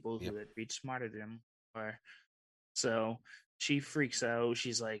movie, people who had reached martyrdom. So she freaks out.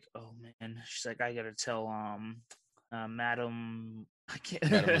 She's like, "Oh man!" She's like, "I gotta tell Madam, I can't,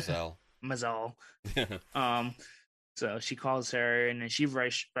 Mademoiselle." So she calls her, and then she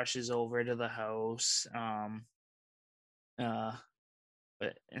rushes over to the house.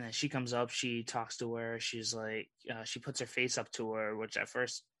 But and then she comes up. She talks to her. She's like, she puts her face up to her, which at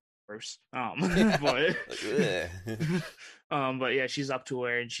first, but but yeah, she's up to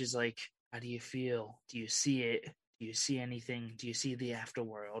her, and she's like, "How do you feel? Do you see it? Do you see anything? Do you see the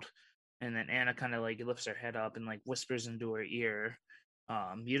afterworld?" And then Anna kind of like lifts her head up and like whispers into her ear.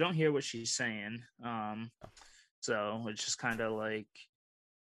 You don't hear what she's saying. So it's just kind of like,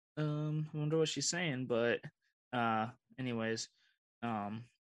 I wonder what she's saying. But anyways,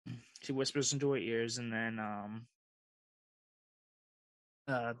 she whispers into her ears, and then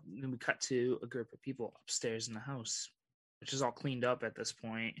we cut to a group of people upstairs in the house, which is all cleaned up at this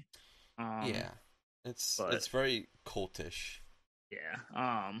point. Yeah, it's very cultish.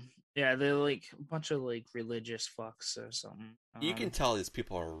 Yeah. Yeah, they're like a bunch of like religious fucks or something. You can tell these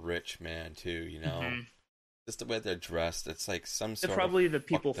people are rich, man, too, you know? Mhm. Just the way they're dressed, it's like some They're sort of probably the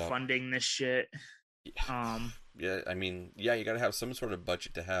people fucked up. funding this shit. Um, Yeah, I mean, yeah, you gotta have some sort of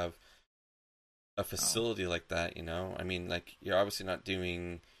budget to have a oh, facility like that, you know? I mean, like, you're obviously not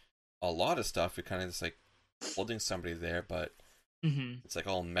doing a lot of stuff. You're kind of just like holding somebody there, but mhm. it's like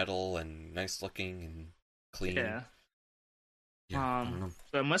all metal and nice looking and clean. Yeah. Yeah, I don't know.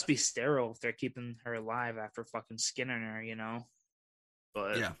 So it must be sterile if they're keeping her alive after fucking skinning her, you know.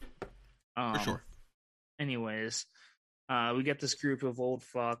 But Yeah, for um, sure. anyways, we get this group of old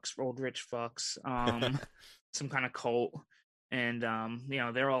fucks, old rich fucks, some kind of cult, and you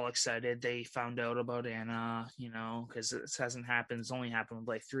know, they're all excited. They found out about Anna, you know, because this hasn't happened. It's only happened with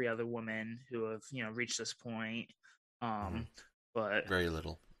like 3 other women who have, you know, reached this point. Mhm. But Very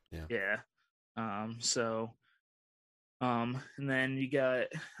little. Yeah. yeah, so and then you got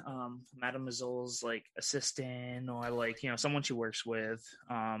Mademoiselle's like assistant or like, you know, someone she works with.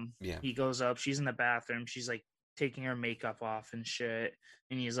 Yeah. He goes up, she's in the bathroom, she's like taking her makeup off and shit.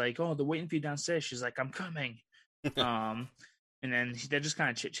 And he's like, "Oh, they're waiting for you downstairs." She's like, "I'm coming." Um, and then they're just kind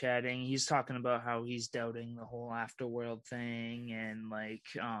of chit chatting. He's talking about how he's doubting the whole afterworld thing, and like,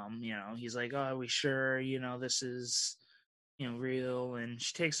 you know, he's like, "Oh, are we sure? You know, this is, you know, real?" And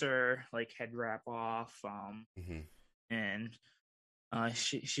she takes her like head wrap off. hmm And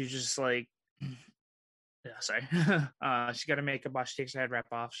she's just like, yeah, sorry. She got her makeup off. She takes her head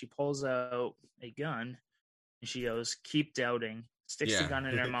wrap off. She pulls out a gun and she goes, "Keep doubting." Sticks the Yeah. gun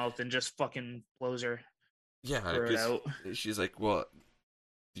in her mouth and just fucking blows her Yeah, throat because out. she's like, well,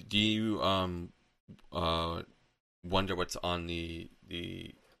 do you uh wonder what's on the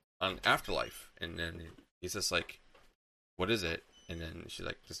on afterlife? And then he's just like, what is it? And then she's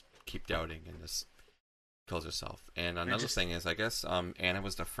like, just keep doubting, and just kills herself. And And it another just thing is, I guess Anna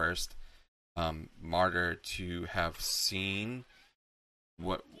was the first martyr to have seen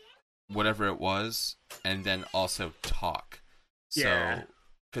what whatever it was, and then also talk. yeah, So,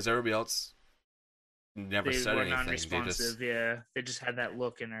 because everybody else never they said were anything, they just non-responsive. Yeah, they just had that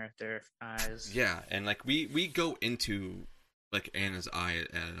look in their eyes. yeah, and like we go into like Anna's eye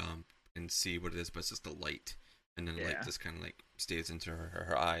and see what it is, but it's just the light, and then the light Yeah, just kind of like stays into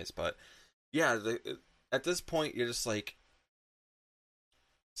her eyes. But yeah, at this point you're just like,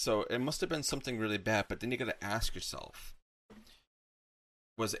 so it must have been something really bad. But then you got to ask yourself,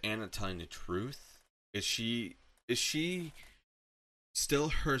 was Anna telling the truth? Is she still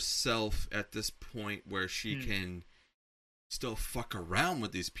herself at this point where she can still fuck around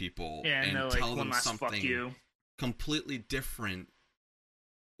with these people yeah, and they're and like, tell "One them last fuck something you." completely different,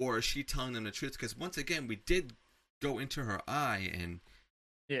 or is she telling them the truth? Because once again, we did go into her eye and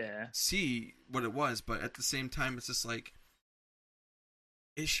Yeah, see what it was, but at the same time, it's just like,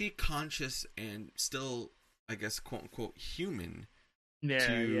 is she conscious and still, I guess, quote unquote, human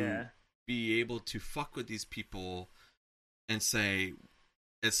yeah, to yeah. be able to fuck with these people and say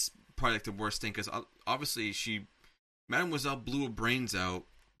it's probably like the worst thing? Because obviously Mademoiselle blew her brains out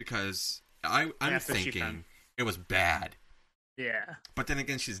because I'm After she found, thinking it was bad. yeah. But then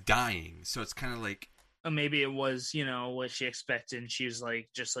again, she's dying, so it's kind of like, Or maybe it was, you know, what she expected. And she was like,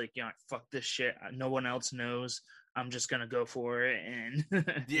 just like, you know, fuck this shit. No one else knows. I'm just gonna go for it, and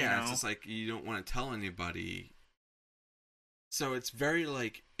you yeah, it's know, just like you don't want to tell anybody. So it's very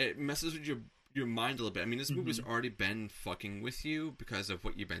like it messes with your mind a little bit. I mean, this movie's hmm already been fucking with you because of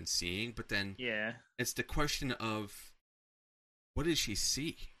what you've been seeing, but then yeah, it's the question of what did she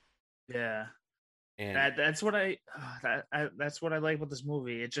see? yeah. And That's what that's what I like about this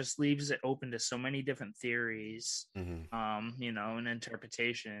movie. It just leaves it open to so many different theories, mhm, you know, and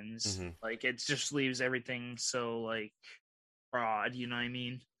interpretations. mhm. Like it just leaves everything so like broad, you know what I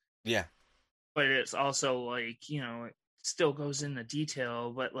mean? Yeah, But it's also like, you know, it still goes into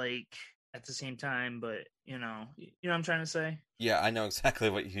detail, but like at the same time, but you know what I'm trying to say? yeah, I know exactly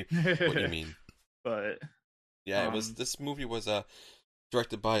what you mean. But Yeah, it was um this movie was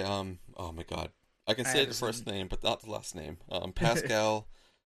directed by oh my god, I can I say have the his first name but not the last name. Pascal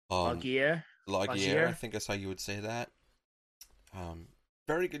Lagier. Lagier, I Lagier? think that's how you would say that.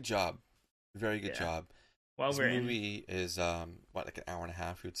 Very good job, very good Yeah. job. Well This written. movie is what, like an hour and a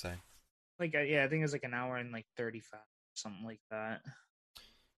half, you would say? Like yeah, I think it's like an hour and like 35, something like that.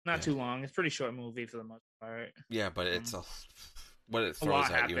 Not Yeah, too long. It's a pretty short movie for the most part. yeah, but it's Um, what it a throws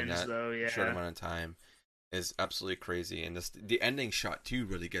lot at you in happens that though, short yeah. amount of time is absolutely crazy, and the ending shot too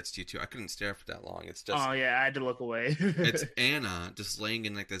really gets to you too. I couldn't stare for that long. It's just Oh yeah, I had to look away. it's Anna just laying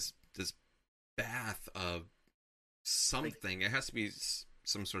in like this bath of like something. It has to be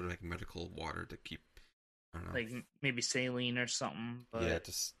some sort of like medical water to keep I don't know. like maybe saline or something. But Yeah,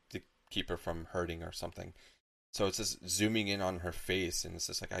 just to keep her from hurting or something. So it's just zooming in on her face, and it's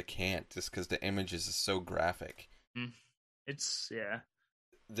just like I can't, just because the images is so graphic. it's yeah.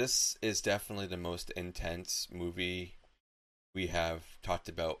 This is definitely the most intense movie we have talked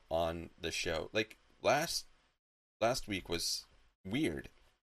about on the show. Like last week was weird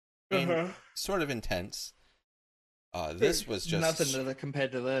and sort of intense. This was just nothing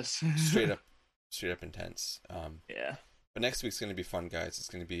compared to this. straight up intense. Yeah. But next week's gonna be fun, guys. It's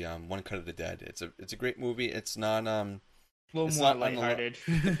gonna be One Cut of the Dead. It's a great movie. It's not A little it's more not on the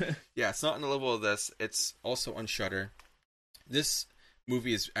lighthearted. yeah, it's not on the level of this. It's also on Shudder. This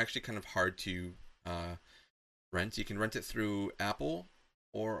movie is actually kind of hard to rent. You can rent it through Apple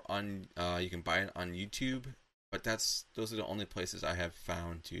or on you can buy it on YouTube. But those are the only places I have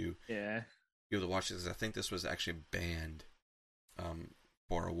found to be able to watch this. I think this was actually banned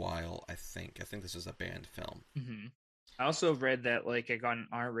for a while. I think this was a banned film. Mm-hmm. I also read that like it got an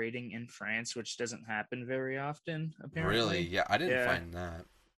R rating in France, which doesn't happen very often. Apparently, Really? Yeah, I didn't find that.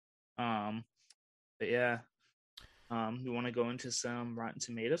 But yeah, you want to go into some Rotten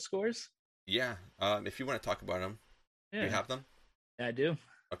Tomato scores? Yeah. If you want to talk about them, do you have them? Yeah, I do.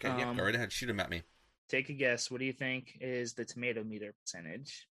 Okay. Yeah. Go right ahead. Shoot them at me. Take a guess. What do you think is the tomato meter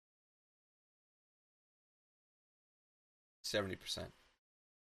percentage? 70%.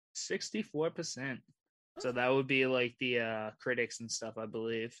 64%. So that would be like the critics and stuff, I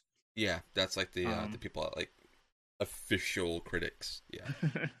believe. Yeah, that's like the people at like official critics. Yeah.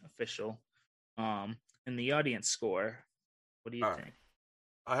 Official. And the audience score. What do you think?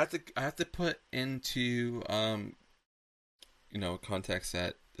 I have to put into context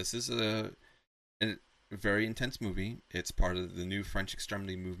that this is a very intense movie. It's part of the new French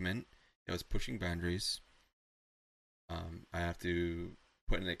extremity movement. It was pushing boundaries. I have to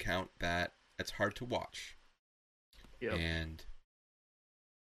put in account that it's hard to watch. Yep. And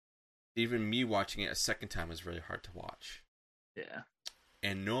even me watching it a second time was really hard to watch. Yeah.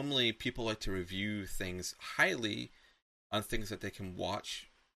 And normally people like to review things highly on things that they can watch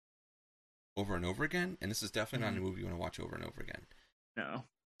over and over again. And this is definitely not a movie you want to watch over and over again. No.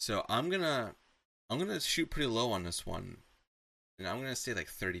 So I'm gonna shoot pretty low on this one. And I'm gonna say like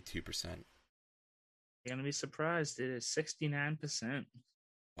 32%. You're gonna be surprised. It is 69%.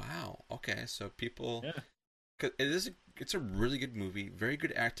 Wow. Okay. So people, cause it's a really good movie. Very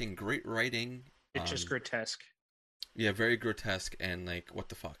good acting. Great writing. It's just grotesque. Yeah, very grotesque and like, what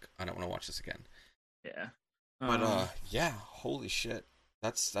the fuck? I don't want to watch this again. Yeah. But yeah, holy shit.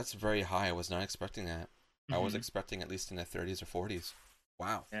 That's very high. I was not expecting that. I was expecting at least in the 30s or 40s.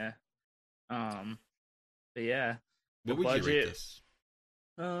 Wow. Yeah. But yeah. What would you rate this?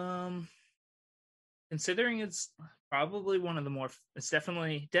 Considering it's probably one of the more, it's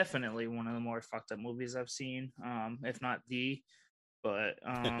definitely one of the more fucked up movies I've seen. If not the, but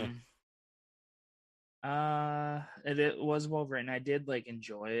it was well written. I did like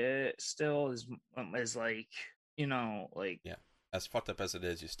enjoy it still as like, like, yeah, as fucked up as it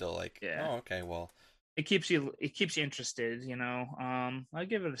is, you still like, oh, okay, well, it keeps you interested, I'd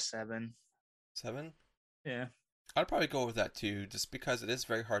give it a 7. 7? Yeah, I'd probably go with that too, just because it is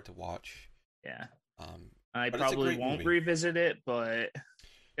very hard to watch. Yeah. I but probably won't movie. Revisit it, but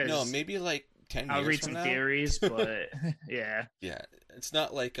no, maybe like 10 years I'll read from some now. theories, but yeah. Yeah, it's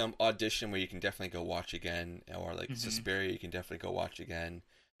not like Audition where you can definitely go watch again, or like Suspiria you can definitely go watch again.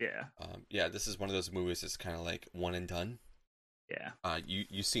 Yeah. Yeah, this is one of those movies that's kind of like one and done. Yeah.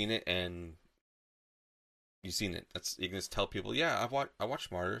 You seen it and you've seen it. That's, you can just tell people, yeah, I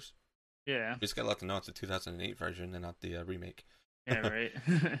watched Martyrs. Yeah. You just gotta let them know it's a 2008 version and not the remake. Yeah, right.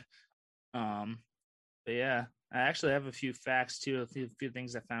 But yeah, I actually have a few facts too, a few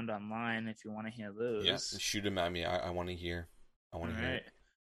things I found online. If you want to hear those, yeah, shoot them at me. I want to hear. I want to hear it.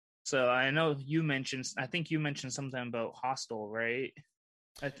 So I know you mentioned. I think you mentioned something about Hostel, right?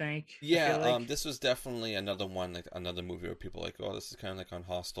 I think. Yeah. I like. This was definitely another one, like another movie where people are like, oh, this is kind of like on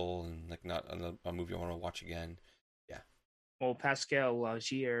Hostel, and like not a movie I want to watch again. Yeah. Well, Pascal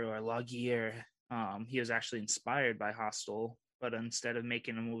Laugier, he was actually inspired by Hostel, but instead of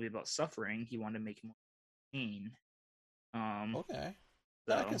making a movie about suffering, he wanted to make more pain. Okay.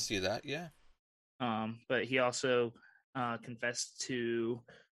 So, I can see that, yeah. But he also confessed to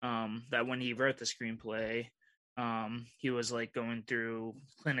that when he wrote the screenplay, he was like going through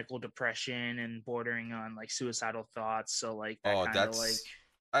clinical depression and bordering on like suicidal thoughts. So like that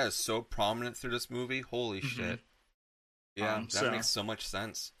is so prominent through this movie. Holy shit. Yeah, that makes so much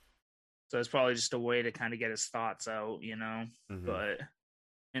sense. So it's probably just a way to kind of get his thoughts out, But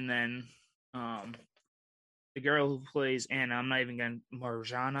and then the girl who plays Anna. I'm not even gonna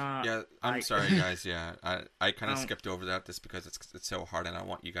Marjana. Yeah, I'm sorry, guys. Yeah, I kind of Um, skipped over that just because it's so hard, and I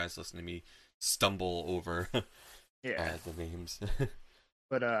want you guys listening to me stumble over Yeah, the names.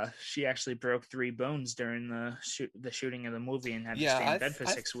 but she actually broke 3 bones during the shooting of the movie and had to Yeah, stay in bed for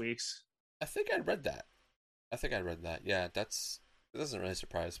 6 weeks. I think I read that. I think I read that. Yeah, that doesn't really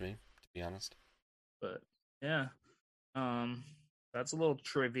surprise me, to be honest. But yeah, um, that's a little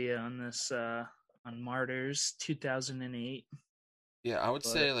trivia on this on Martyrs 2008. Yeah, I would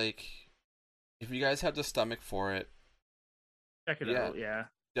say But like if you guys have the stomach for it, check it yeah, out. Yeah,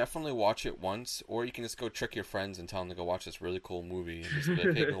 definitely watch it once, or you can just go trick your friends and tell them to go watch this really cool movie and just be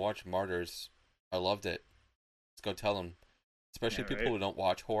like, "Hey, go watch Martyrs. I loved it. Let's go tell them." Especially yeah, people right. who don't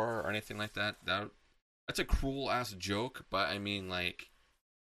watch horror or anything like that. That's a cruel ass joke, but I mean, like,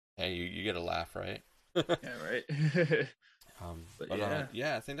 hey, you get a laugh, right? Yeah, right. But But yeah,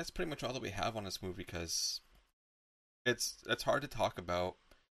 yeah, I think that's pretty much all that we have on this movie because it's hard to talk about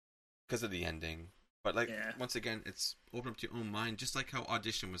because of the ending. But like yeah, once again, it's open up to your own mind, just like how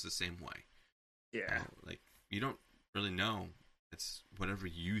Audition was the same way. yeah, Like you don't really know. It's whatever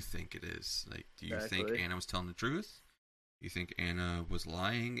you think it is. Like, do you think exactly. Anna was telling the truth? Do you think Anna was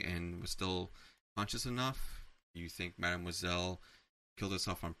lying and was still conscious enough? Do you think Mademoiselle killed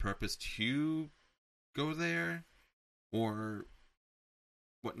herself on purpose to go there, or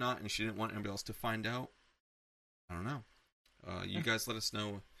whatnot, and she didn't want anybody else to find out? I don't know. You guys let us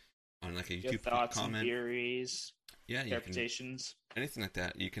know on like a Your YouTube thoughts and comment. theories, Yeah, you can interpretations. anything like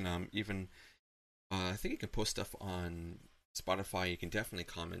that. You can even I think you can post stuff on Spotify. You can definitely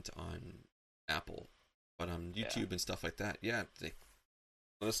comment on Apple, but on Yeah. YouTube and stuff like that. Yeah, let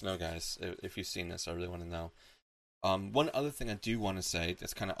us know, guys, if you've seen this. I really want to know. One other thing I do want to say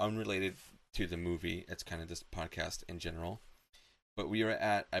that's kind of unrelated to the movie. It's kind of this podcast in general. But we are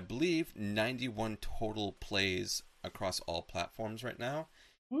at, I believe, 91 total plays across all platforms right now.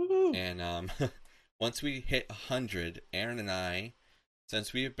 Woo! And once we hit 100, Aaron and I,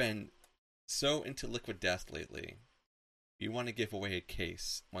 since we have been so into Liquid Death lately, we want to give away a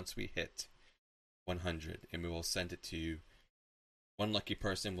case once we hit 100, and we will send it to one lucky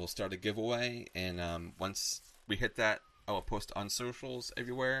person. We'll start a giveaway, and once we hit that, I will post on socials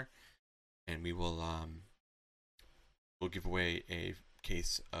everywhere, and we'll give away a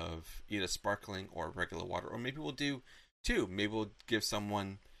case of either sparkling or regular water, or maybe we'll do two. Maybe we'll give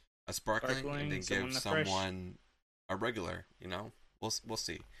someone a sparkling and then give someone the fresh. someone a regular. We'll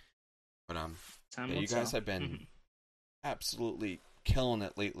see. But Time yeah, will you guys tell. have been absolutely killing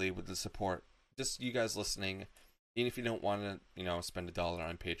it lately with the support. Just you guys listening. Even if you don't want to, spend $1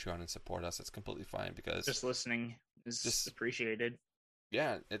 on Patreon and support us, it's completely fine because Just listening is just appreciated.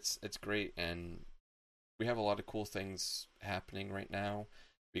 yeah, it's great, and we have a lot of cool things happening right now.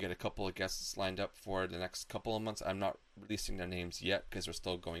 We got a couple of guests lined up for the next couple of months. I'm not releasing their names yet because we're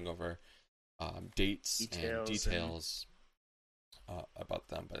still going over dates and details about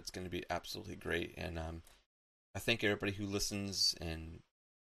them, but it's going to be absolutely great. And I thank everybody who listens and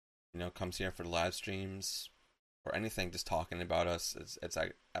comes here for the live streams or anything, just talking about us. It's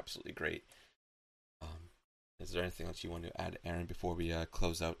absolutely great. Is there anything else you want to add, Aaron, before we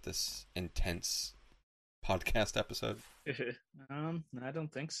close out this intense podcast episode? I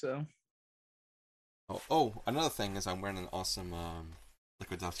don't think so. Oh, another thing is I'm wearing an awesome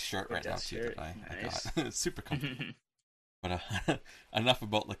Liquid Death shirt Liquid right now Death too shirt. that I Nice. got. It's super comfortable. But enough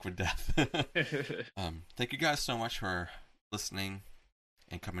about Liquid Death. Thank you guys so much for listening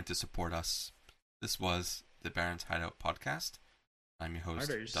and coming to support us. This was the Baron's Hideout podcast. I'm your host,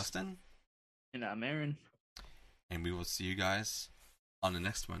 Martyrs. Dustin. And I'm Aaron. And we will see you guys on the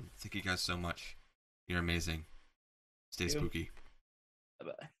next one. Thank you guys so much. You're amazing. Stay spooky.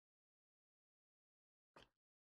 Bye-bye.